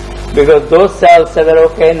 because those cells say that,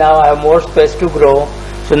 okay, now I have more space to grow,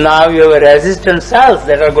 so now you have a resistant cells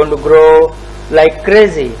that are going to grow like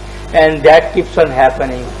crazy, and that keeps on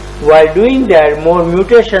happening. While doing that, more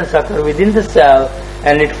mutations occur within the cell,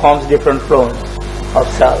 and it forms different clones of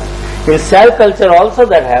cells. In cell culture also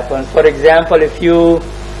that happens. For example, if you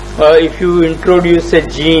introduce a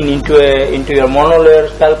gene into your monolayer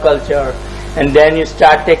cell culture, and then you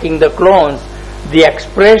start taking the clones, the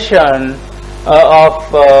expression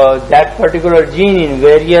of that particular gene in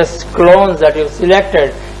various clones that you've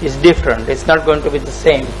selected is different. It's not going to be the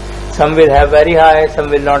same. Some will have very high, some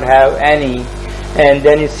will not have any. And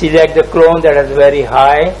then you select the clone that has very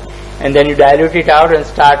high, and then you dilute it out and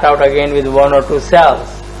start out again with 1 or 2 cells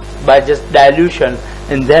by just dilution,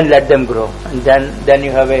 and then let them grow. And then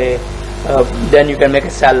you have then you can make a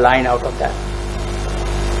cell line out of that.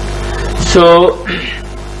 So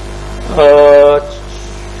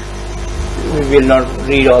we will not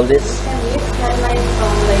read all this.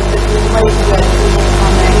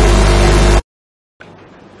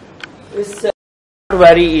 It's not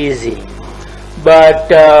very easy, but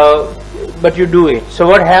you do it. So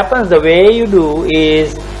what happens? The way you do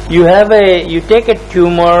is you take a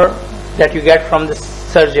tumor that you get from the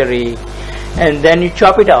surgery, and then you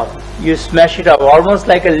chop it up. You smash it up, almost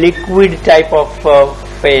like a liquid type of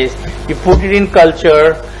phase. You put it in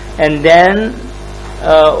culture, and then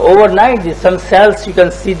overnight some cells you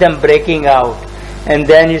can see them breaking out, and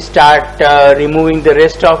then you start removing the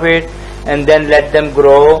rest of it, and then let them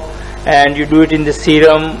grow. And you do it in the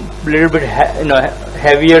serum, little bit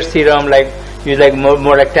heavier serum, like use like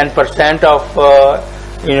more like 10% of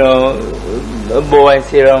bovine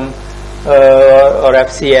serum or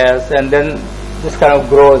FCS, and then just kind of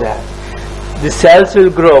grow that. The cells will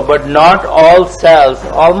grow, but not all cells.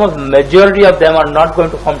 Almost majority of them are not going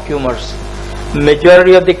to form tumors.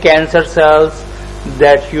 Majority of the cancer cells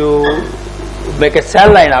that you make a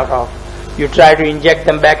cell line out of, you try to inject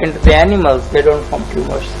them back into the animals, they don't form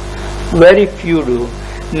tumors. Very few do.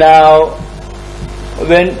 Now,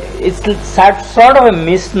 when it's sort of a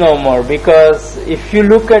misnomer, because if you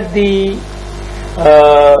look at the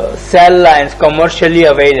cell lines commercially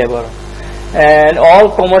available, and all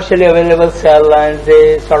commercially available cell lines,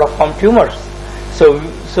 they sort of form tumors. So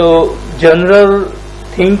general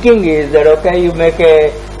thinking is that, okay, you make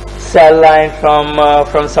a cell line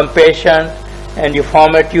from some patient, and you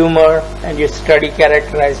form a tumor, and you study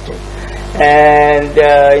characterized it, and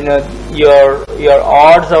your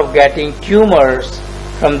odds of getting tumors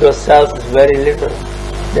from those cells is very little,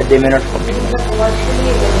 that they may not form tumors.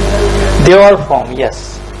 They all form,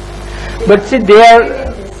 yes, but see, they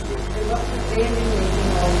are.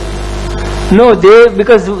 No,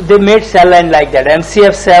 because they made cell line like that.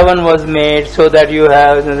 MCF7 was made so that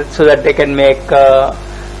they can make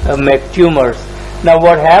tumors. Now,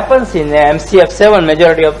 what happens in MCF7?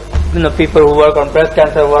 Majority of people who work on breast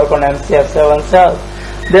cancer work on MCF7 cells.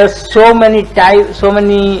 There's so many variations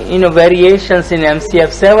in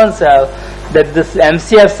MCF7 cell that this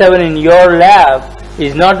MCF7 in your lab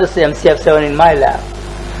is not the same MCF7 in my lab.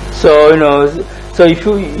 So So if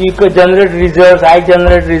you could generate results, I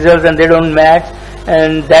generate results, and they don't match,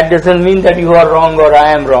 and that doesn't mean that you are wrong or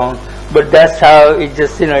I am wrong, but that's how it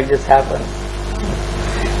just happens.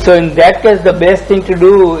 So in that case, the best thing to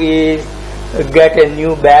do is get a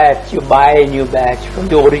new batch. You buy a new batch from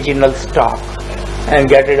the original stock and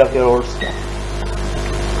get rid of your old stock.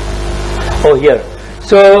 Oh, here.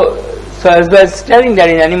 So as I was telling that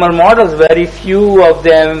in animal models, very few of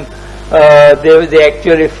them they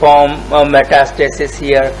actually form metastasis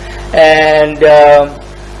here, and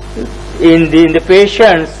in the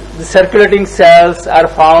patients, the circulating cells are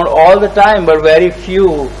found all the time, but very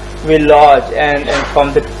few will lodge and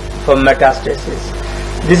form metastasis.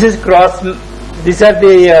 These are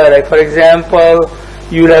the like, for example,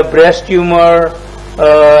 you will have breast tumor,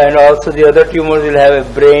 and also the other tumors will have a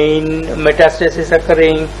brain metastasis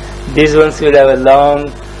occurring. These ones will have a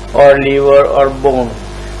lung or liver or bone.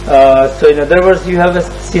 So in other words, you have a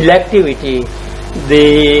selectivity.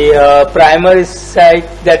 The primary site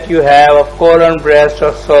that you have of colon, breast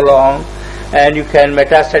are so long, and you can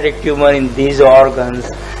metastatic tumor in these organs,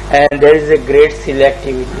 and there is a great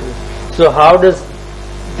selectivity. So how does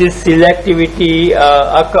this selectivity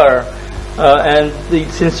occur? And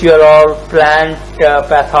since you are all plant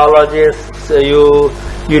pathologists, you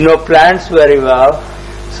know plants very well.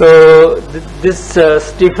 So this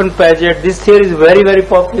Stephen Paget, this theory is very, very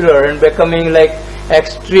popular and becoming like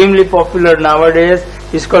extremely popular nowadays.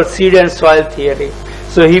 It's called seed and soil theory.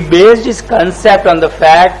 So he based his concept on the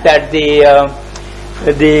fact that the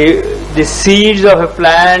seeds of a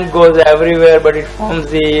plant goes everywhere, but it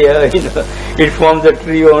forms it forms the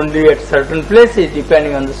tree only at certain places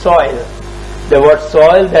depending on the soil, what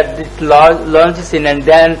soil that it launches in, and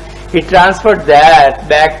then he transferred that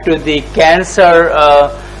back to the cancer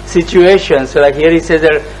situation. So like here he says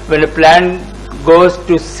that when a plant goes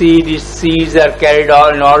to seed, its seeds are carried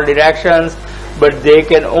on in all directions, but they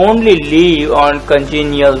can only live on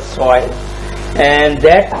congenial soil. And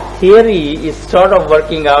that theory is sort of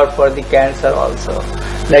working out for the cancer also.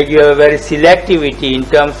 Like you have a very selectivity in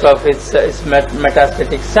terms of its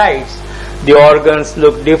metastatic sites. The organs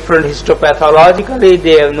look different histopathologically,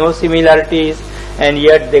 they have no similarities, and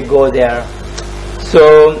yet they go there.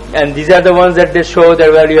 So, and these are the ones that they show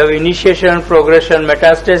that where you have initiation, progression,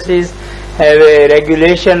 metastasis, have a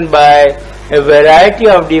regulation by a variety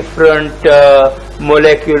of different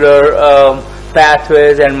molecular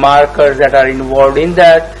pathways and markers that are involved in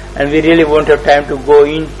that, and we really won't have time to go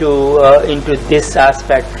into this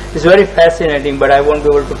aspect. It's very fascinating, but I won't be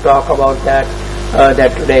able to talk about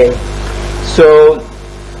that today. So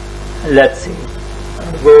let's see.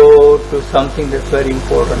 I'll go to something that's very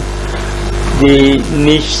important. The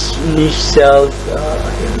niche cells.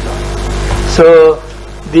 So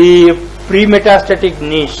the pre-metastatic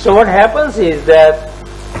niche. So what happens is that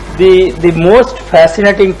the most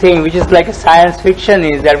fascinating thing, which is like a science fiction,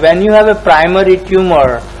 is that when you have a primary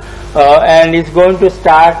tumor and it's going to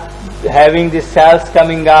start having the cells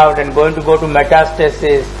coming out and going to go to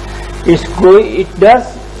metastasis,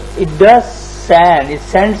 it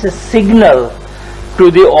sends a signal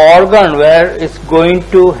to the organ where it's going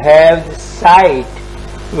to have the site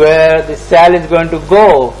where the cell is going to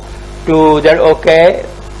go to, that okay,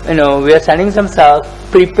 we are sending some cells,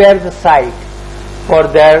 prepare the site for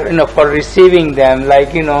their, for receiving them.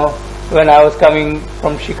 Like, when I was coming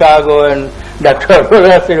from Chicago and Dr.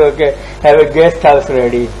 Arora said, okay, have a guest house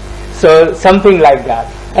ready. So something like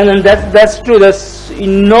that. And then that's true. There's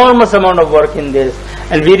enormous amount of work in this,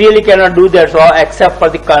 and we really cannot do that except for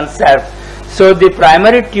the concept. So the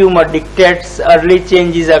primary tumor dictates early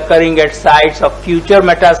changes occurring at sites of future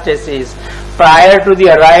metastasis prior to the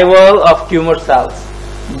arrival of tumor cells.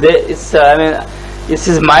 This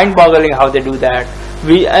is mind-boggling how they do that.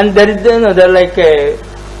 And there is, there are like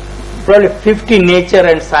probably 50 Nature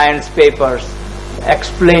and Science papers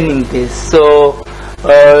explaining this. So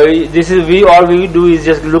all we do is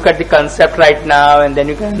just look at the concept right now, and then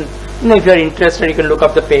you can, if you are interested, you can look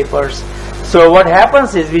up the papers. So what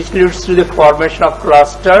happens is, which leads to the formation of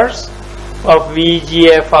clusters of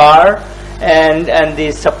VEGFR and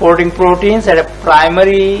the supporting proteins at a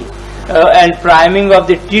primary and priming of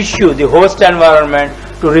the tissue, the host environment,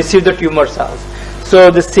 to receive the tumor cells. So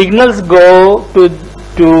the signals go to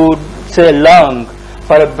say lung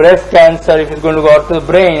for a breast cancer, if it's going to go out to the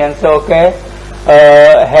brain, and say okay,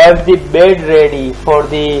 have the bed ready for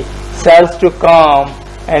the cells to come,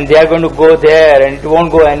 and they are going to go there, and it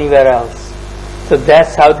won't go anywhere else. So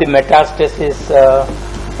that's how the metastasis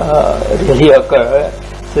really occur.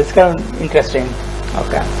 So it's kind of interesting.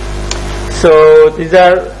 Okay. So these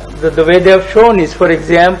are the way they have shown is, for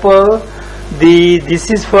example, this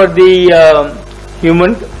is for the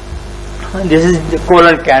human. This is the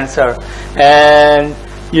colon cancer, and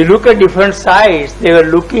you look at different sites. They were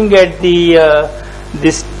looking at the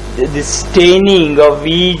staining of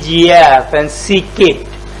VEGF and c-KIT.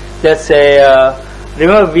 That's a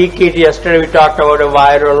remember v-KIT, yesterday we talked about a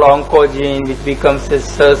viral oncogene which becomes a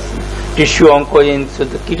tissue oncogene, so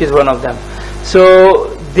the KIT is one of them.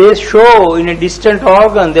 So they show in a distant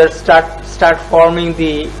organ they start forming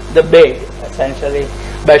the bed, essentially,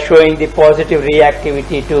 by showing the positive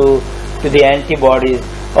reactivity to the antibodies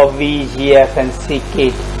of VEGF and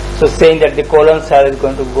c-KIT. So saying that the colon cell is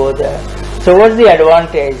going to go there. So what's the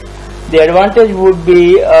advantage? The advantage would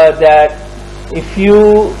be that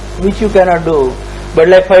which you cannot do, but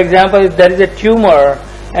like for example, if there is a tumor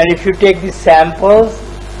and if you take the samples,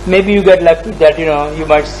 maybe you get lucky that you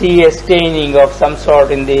might see a staining of some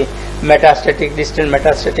sort in the distant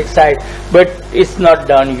metastatic site, but it's not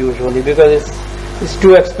done usually because it's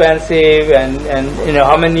too expensive, and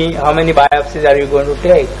how many biopsies are you going to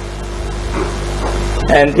take?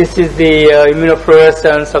 And this is the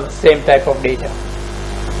immunofluorescence of the same type of data.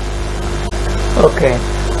 Okay,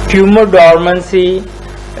 tumor dormancy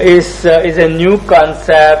is a new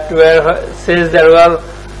concept where it says that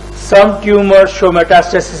some tumors show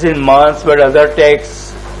metastasis in months, but other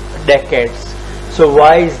takes decades. So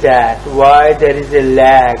why is that? Why there is a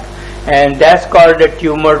lag? And that's called a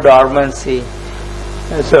tumor dormancy.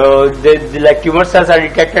 So like tumor cells are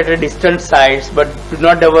detected at distant sites but do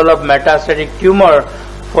not develop metastatic tumor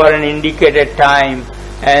for an indicated time,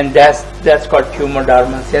 and that's called tumor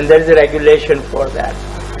dormancy, and there is a regulation for that.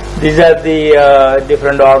 These are the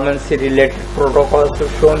different dormancy related protocols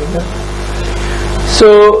shown here.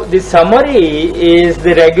 So the summary is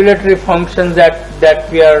the regulatory functions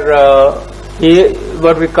that we are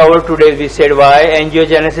what we covered today. We said why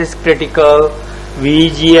angiogenesis is critical,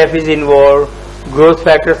 VEGF is involved, growth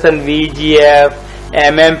factors and VEGF,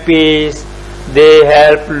 MMPs, they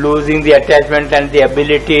help losing the attachment and the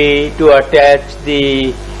ability to attach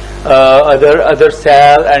the other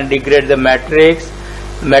cell and degrade the matrix,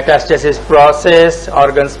 metastasis process,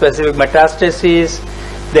 organ specific metastasis,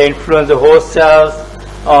 They influence the host cells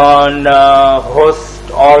on host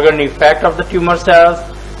organ effect of the tumor cells,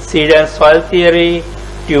 seed and soil theory,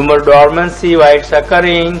 tumor dormancy, why it's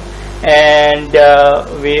occurring, and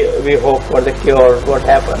we hope for the cure, what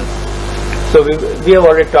happens. So we have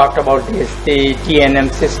already talked about this, the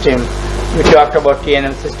TNM system. We talked about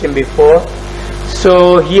TNM system before.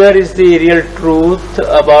 So here is the real truth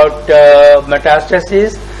about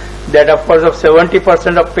metastasis, that upwards of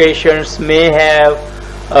 70% of patients may have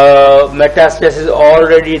metastasis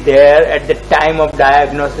already there at the time of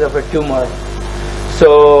diagnosis of a tumor.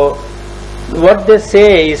 So what they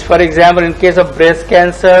say is, for example, in case of breast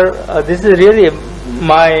cancer, this is really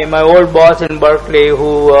my old boss in Berkeley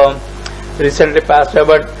who recently passed away,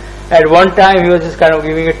 but at one time he was just kind of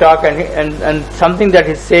giving a talk, and something that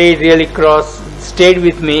he said really stayed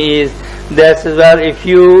with me is that, well, if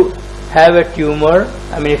you have a tumor,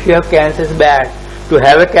 I mean, if you have cancer, it's bad. To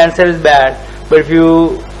have a cancer is bad, but if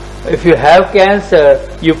you have cancer,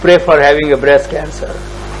 you pray for having a breast cancer,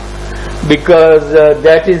 because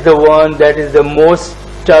that is the one that is the most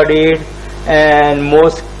studied and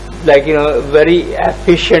most, like, very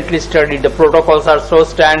efficiently studied. The protocols are so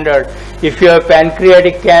standard. If you have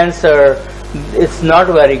pancreatic cancer, it's not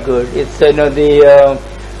very good. It's the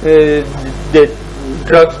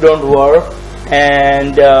drugs don't work,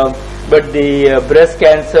 and but the breast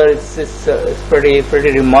cancer is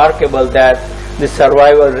pretty remarkable that the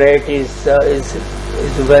survival rate is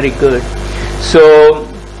very good. So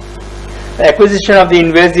acquisition of the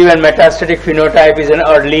invasive and metastatic phenotype is an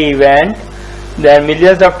early event. Then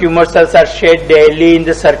millions of tumor cells are shed daily in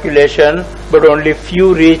the circulation, but only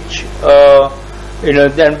few reach,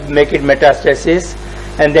 then make it metastasis.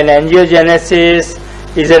 And then angiogenesis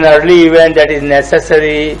is an early event that is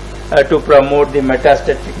necessary to promote the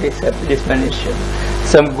metastatic dissemination.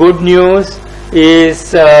 Some good news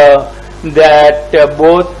is that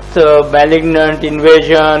both malignant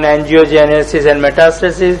invasion, angiogenesis, and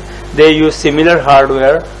metastasis, they use similar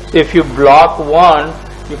hardware. So if you block one,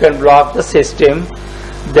 you can block the system.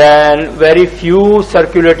 Then very few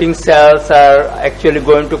circulating cells are actually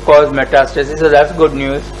going to cause metastasis, so that's good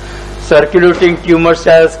news. Circulating tumor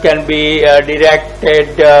cells can be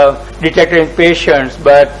detected in patients,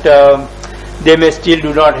 but they may still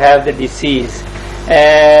do not have the disease.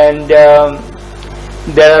 And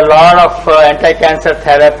there are a lot of anti-cancer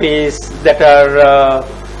therapies that are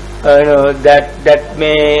that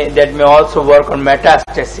may also work on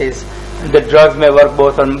metastasis. The drugs may work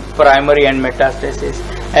both on primary and metastasis,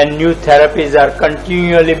 and new therapies are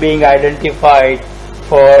continually being identified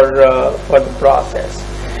for the process.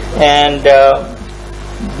 And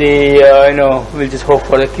we'll just hope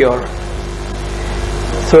for the cure.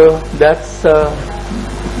 So that's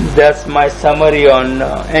my summary on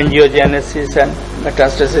angiogenesis and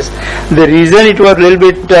metastasis. The reason it was little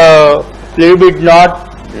bit not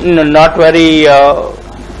very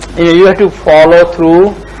you have to follow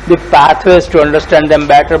through the pathways to understand them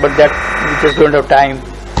better, but that we just don't have time.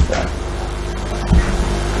 So.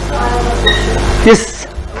 Yes.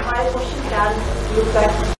 My question can look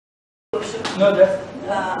at. No, that's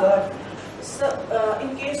So,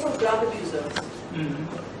 in case of drug abusers,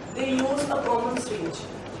 they use a common syringe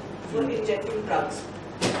for injecting drugs.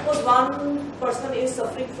 Suppose one person is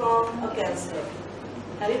suffering from a cancer,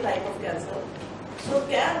 any type of cancer. So,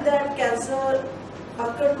 can that cancer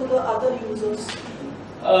occur to the other users?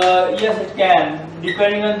 Yes, it can,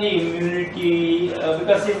 depending on the immunity,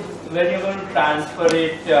 because when you're going to transfer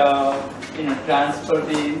it, transfer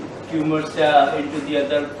the tumor cell into the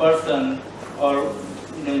other person, or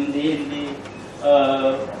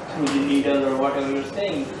through the needle or whatever you're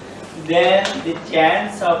saying, then the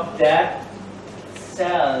chance of that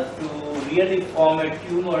cell to really form a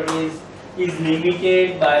tumor is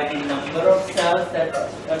limited by the number of cells that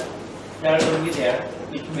are going to be there,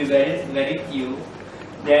 which will be very, very few.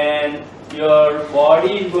 Then your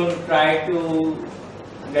body is going to try to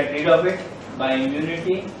get rid of it by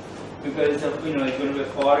immunity, because of, it's going to be a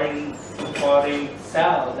foreign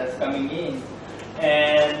cell that's coming in,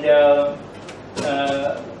 and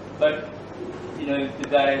but if the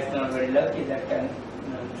guy is not very lucky, that can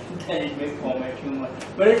then it may form a tumor.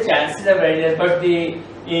 But the chances are very less. But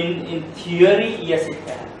in theory, yes, it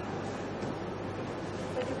can.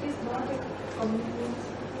 But it is not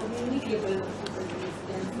communicable.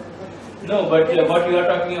 No, but what you are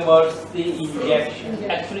talking about is the injection.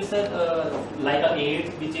 Actually, sir, like a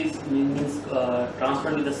aid which means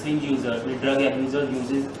transferred with the syringe user, the drug abuser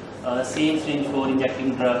uses same syringe for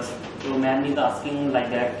injecting drugs. So, man is asking like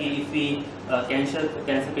that: if the cancer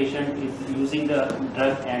patient is using the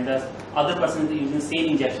drug and the other person is using the same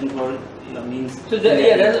injection for means. So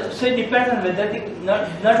so it depends on whether the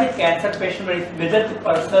not the cancer patient, but whether the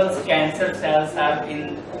person's cancer cells are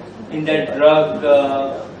in that drug.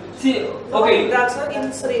 See, okay. Drugs are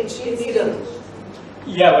in syringe, in needle.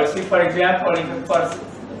 Yeah, but see, for example, if a person,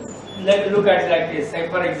 let's look at it like this. Like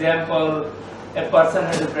for example, a person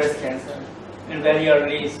has a breast cancer in very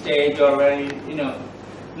early stage or very,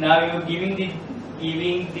 now you're giving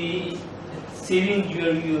the syringe,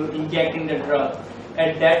 you're injecting the drug.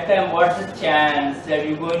 At that time, what's the chance that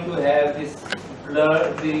you're going to have this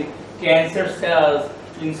blood, the cancer cells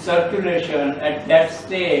in circulation at that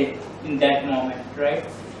stage in that moment, right?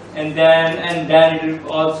 And then it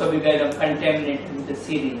will also be kind of contaminated with the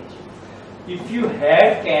syringe. If you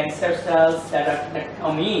had cancer cells that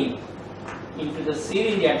come into the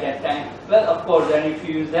syringe at that time, well, of course, then if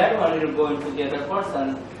you use that one, it will go into the other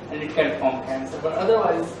person and it can form cancer. But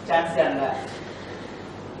otherwise, chances are less.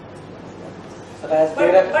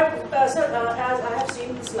 But sir, as I have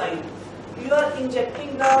seen this line, you are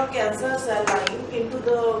injecting the cancer cell line into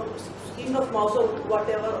the skin of mouse or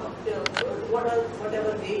whatever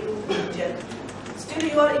way you inject. Still,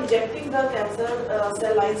 you are injecting the cancer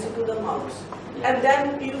cell lines into the mouse, and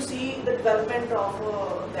then you see the development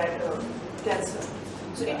of that cancer.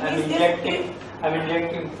 So it I'm means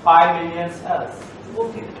injecting 5 million cells.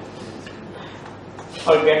 Okay.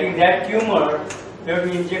 For getting that tumor, you have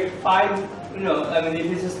to inject 5. If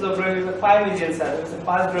this is slow growing, it's 5 million cells. If it's a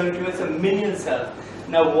fast growing tumor, it's a million cells.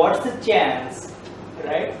 Now, what's the chance,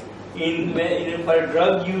 right? For a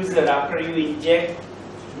drug user, after you inject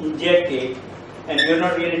it, and you're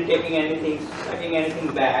not really taking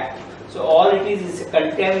anything back. So all it is a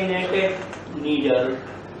contaminated needle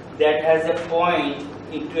that has a point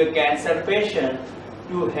into a cancer patient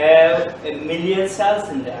to have a million cells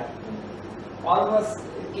in there. Almost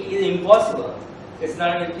impossible. It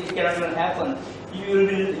cannot even happen. You'll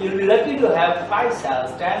be lucky to have 5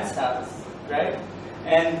 cells, 10 cells, right?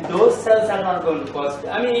 And those cells are not going to cause.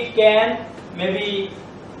 It can maybe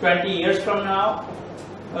 20 years from now,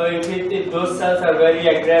 if those cells are very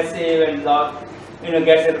aggressive and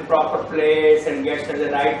gets at the proper place and gets at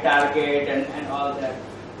the right target and all that.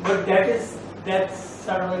 But that's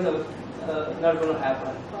sort of not going to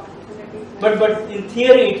happen. But in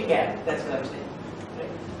theory it can. That's what I'm saying.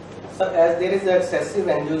 Sir, as there is excessive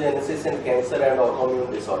angiogenesis in cancer and autoimmune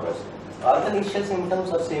disorders, are the initial symptoms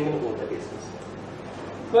the same in both the cases?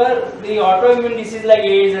 Well, the autoimmune disease like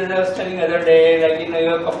AIDS, as I was telling the other day, like you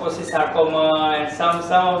have Kaposi sarcoma and some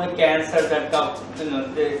of the cancers that come,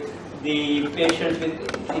 the patients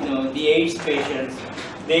with the AIDS patients,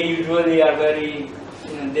 they usually are very,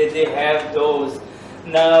 they have those.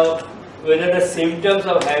 Now, whether the symptoms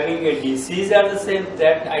of having a disease are the same,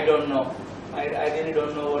 that I don't know. I really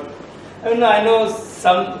don't know what. I know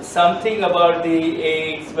something about the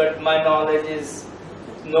AIDS, but my knowledge is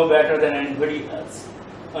no better than anybody else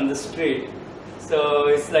on the street. So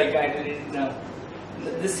it's like I really don't know.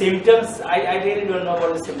 The symptoms, I really don't know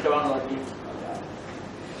what the symptomology is.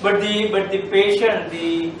 But the patient,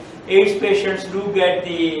 the AIDS patients do get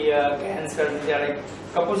the cancer. They are like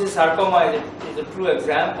Kaposi sarcoma is a true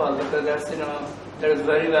example because that's that is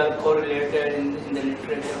very well correlated in the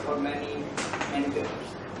literature for many papers.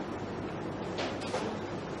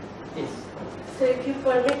 Yes. So if you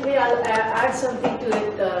permit me, I'll add something to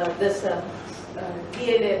it. This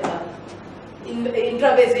DNA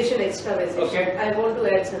intravasation, extravasation. Okay. I want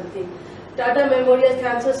to add something. Tata Memorial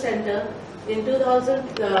Cancer Center in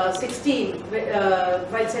 2016,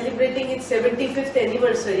 while celebrating its 75th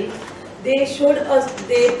anniversary, they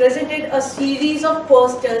presented a series of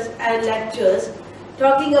posters and lectures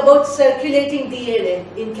talking about circulating DNA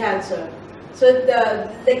in cancer. So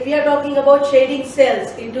we are talking about shading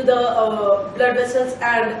cells into the blood vessels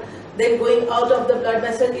and then going out of the blood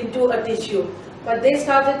vessel into a tissue. But they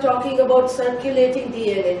started talking about circulating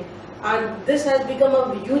DNA, and this has become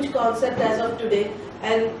a huge concept as of today,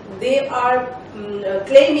 and they are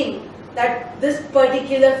claiming that this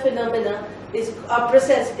particular phenomena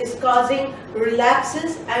process is causing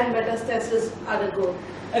relapses and metastasis at a go.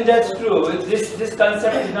 And that's true. This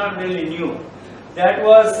concept is not really new. That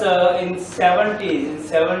was in 70s, in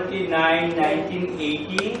 79,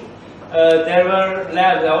 1980. There were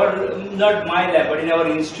labs, not my lab, but in our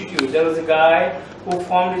institute, there was a guy who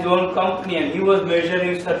formed his own company, and he was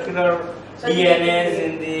measuring circular DNAs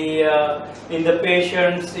in the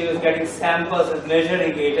patients. He was getting samples and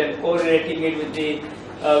measuring it and correlating it with the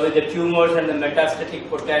tumors and the metastatic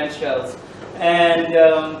potentials, and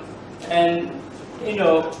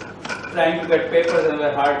trying to get papers and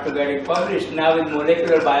were hard to get it published. Now with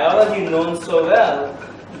molecular biology known so well,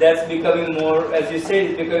 that's becoming more, as you said,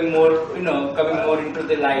 it's becoming more, coming more into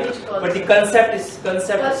the light. But the concept is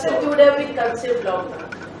Concept would have been conceived long now.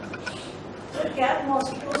 So can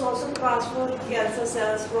mosquitoes also transfer cancer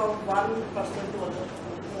cells from one person to another?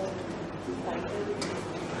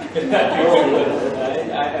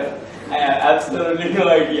 I have absolutely no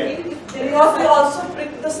idea. Because they also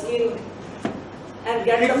prick the skin and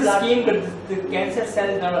get It's the the blood. skin, but the cancer cell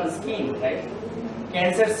is not on the skin, right?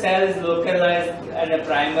 Cancer cell is localized in a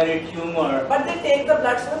primary tumor. But they take the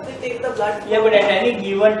blood, sir. They take the blood. Yeah, but at any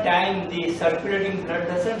given time, the circulating blood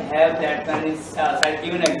doesn't have that many cells. I'll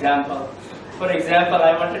give an example. For example,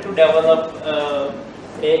 I wanted to develop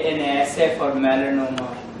an assay for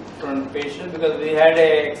melanoma from patient because we had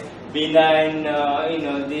a benign,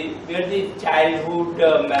 we had the childhood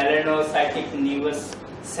melanocytic nevus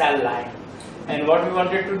cell line. And what we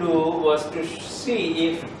wanted to do was to see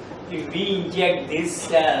if we inject these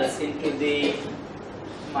cells into the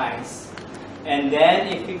mice, and then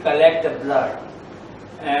if we collect the blood,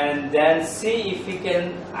 and then see if we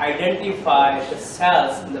can identify the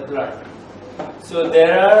cells in the blood. So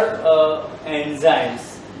there are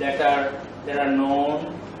enzymes that are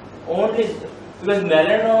known only because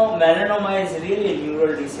melanoma is really a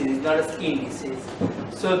neural disease, it's not a skin disease.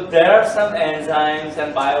 So there are some enzymes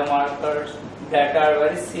and biomarkers that are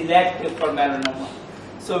very selective for melanoma.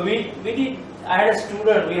 So we did. I had a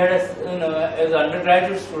student. We had an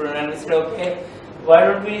undergraduate student, and we said, okay, why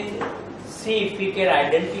don't we see if we can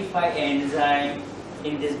identify enzyme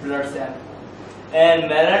in this blood sample? And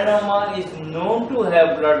melanoma is known to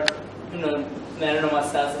have blood, melanoma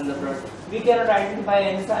cells in the blood. We cannot identify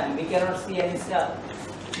enzyme. We cannot see any cell.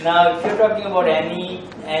 Now, if you're talking about any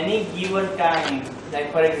given time,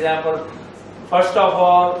 like for example, first of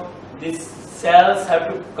all, these cells have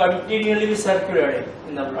to continually be circulating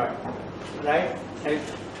in the blood, right? Like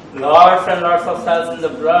lots and lots of cells in the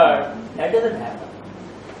blood. That doesn't happen.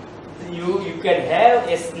 You can have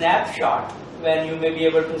a snapshot when you may be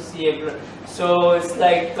able to see a blood. So it's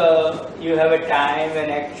like you have a time when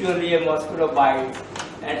actually a mosquito bites,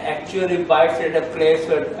 and actually bites at a place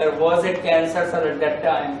where there was a cancer cell at that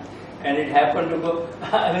time, and it happened to go.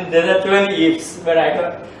 I mean, there are 20 ifs, but I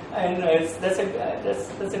know that's a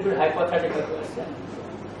good hypothetical question.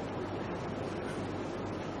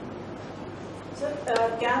 So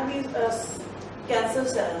can these cancer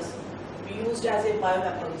cells be used as a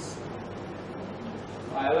bioweapons?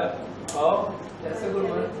 Oh, that's a good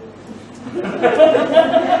one.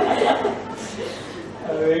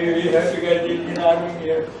 We have to get Indian Army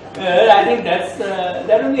here. I think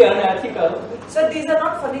that would be unethical. So these are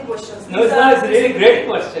not funny questions. No, it's not. It's a really great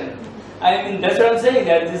question. I mean, that's what I'm saying.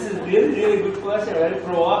 That this is really good question, very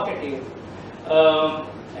provocative.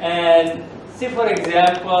 And see, for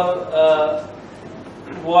example,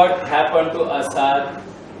 what happened to Assad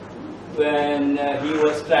when he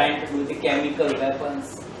was trying to do the chemical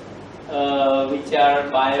weapons, which are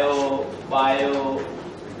bio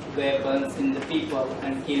weapons in the people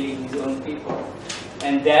and killing his own people.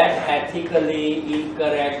 And that ethically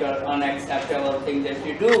incorrect or unacceptable thing that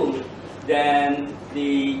you do, then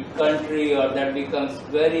the country or that becomes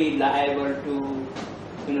very liable to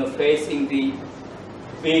facing the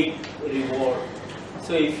big reward.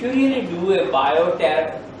 So if you really do a bio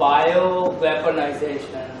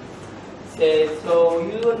weaponization, say, so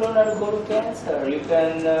you don't have to go to cancer. You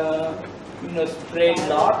can spread a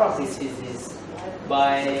lot of diseases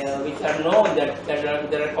by which are known that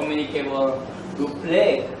are communicable to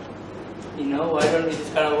plague. Why don't we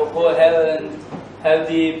just kind of go ahead and have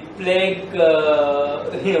the plague,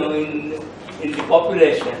 in the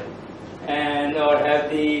population, and or have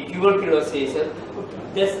the tuberculosis.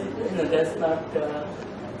 That's not.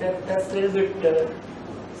 That's a little bit.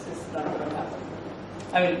 This is not going to happen.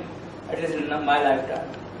 I mean, at least in my lifetime.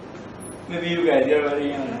 Maybe you guys, you're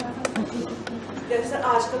very young. जैसे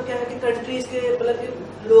आजकल क्या है कि countries के मतलब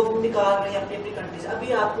लोग निकाल रहे हैं अपनी अपनी कंट्रीज. अभी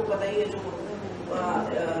आपको पता ही है जो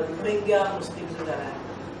रोहिंग्या मुस्लिम्स वगैरह है,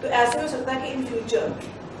 तो ऐसे हो सकता है कि इन फ्यूचर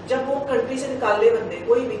जब वो कंट्री से निकाले बंदे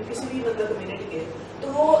कोई भी किसी भी मतलब कम्युनिटी के, तो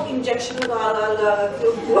वो इंजेक्शन लगा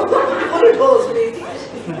फुल डोज में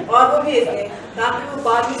और वो भेज दें ताकि वो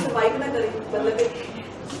बाद में सर्वाइव ना करें. मतलब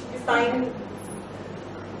time.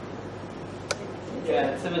 Yeah,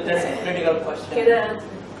 so that's a critical question. Can I answer?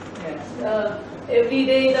 Yes. Every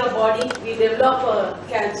day in our body we develop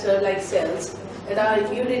cancer like cells, and our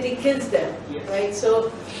immunity kills them. Yes. Right?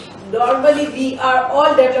 So normally we are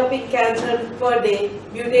all developing cancer per day,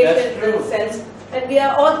 mutations in cells, and we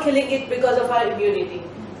are all killing it because of our immunity.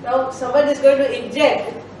 Now someone is going to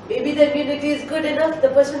inject, maybe the immunity is good enough, the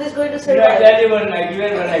person is going to survive. I give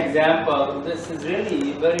you one example. This is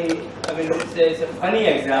really very I mean, it's a funny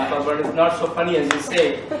example, but it's not so funny as you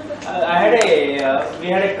say. We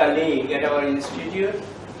had a colleague at our institute.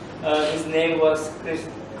 His name was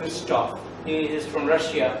Christoph. He is from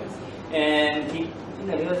Russia, and he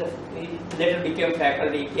later became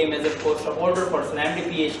faculty. He came as a postdoc, older person, MD,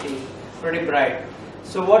 PhD, pretty bright.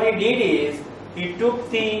 So what he did is he took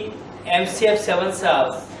the MCF7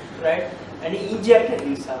 cells, right, and he injected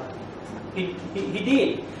himself. He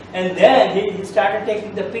did. And then he started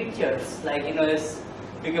taking the pictures, like, it's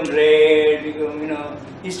become red,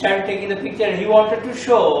 he started taking the picture, and he wanted to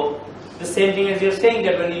show the same thing as you're saying,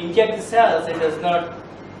 that when you inject the cells, it does not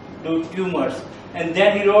do tumors. And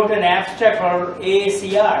then he wrote an abstract for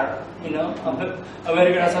AACR,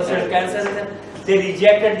 American Association of Cancer. They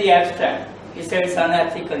rejected the abstract. He said it's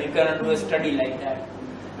unethical, you cannot do a study like that.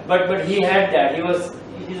 But he had that,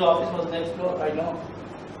 his office was next door, I know.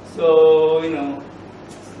 So,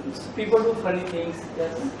 people do funny things.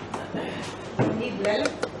 Yes. He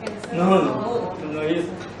developed cancer? No.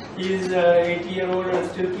 He's 80-year-old and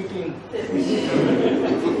still kicking.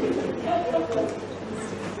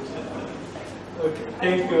 Okay.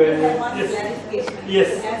 Thank you very much. Yes.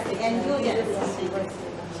 As the angiogenesis.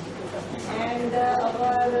 And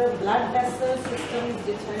our blood vessel system is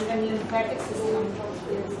different and lymphatic system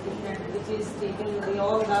is different, which is taking away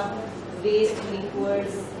all the waste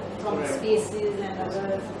liquids from spaces and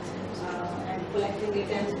others and collecting it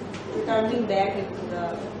and returning back into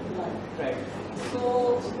the blood. Right.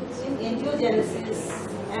 So in angiogenesis,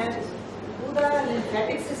 and do the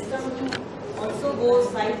lymphatic system also go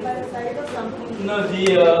side by side or something? No,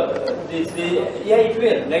 yeah, it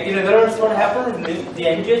will. Like, in other words, what happens is the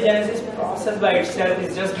angiogenesis process by itself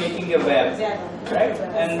is just making a web, right?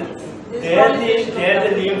 And there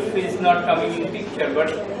the lymph is not coming in picture, but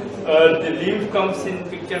the lymph comes in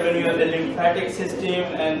picture when you have the lymphatic system,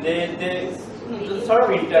 and they sort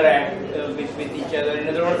of interact with each other. In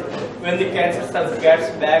other words, when the cancer cells gets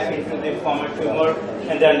back into the former tumor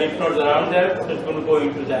and there are lymph nodes around there, so it's going to go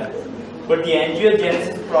into that. But the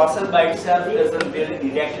angiogenesis process by itself doesn't really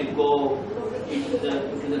directly go into the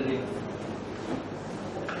lymph.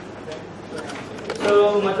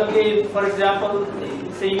 So, for example,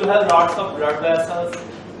 say you have lots of blood vessels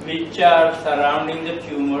which are surrounding the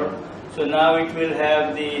tumor. So now it will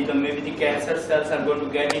have maybe the cancer cells are going to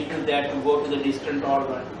get into that to go to the distant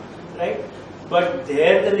organ, right? But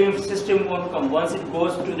there the lymph system won't come. Once it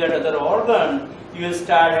goes to that other organ, you will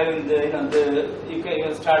start having you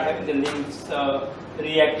will start having the lymphs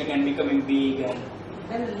reacting and becoming big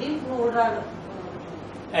and the lymph nodes are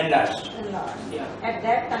enlarged. Yeah. At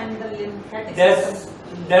that time, the lymphatic system.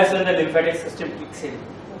 That's when the lymphatic system kicks in.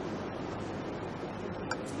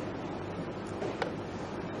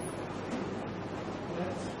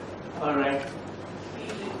 All right.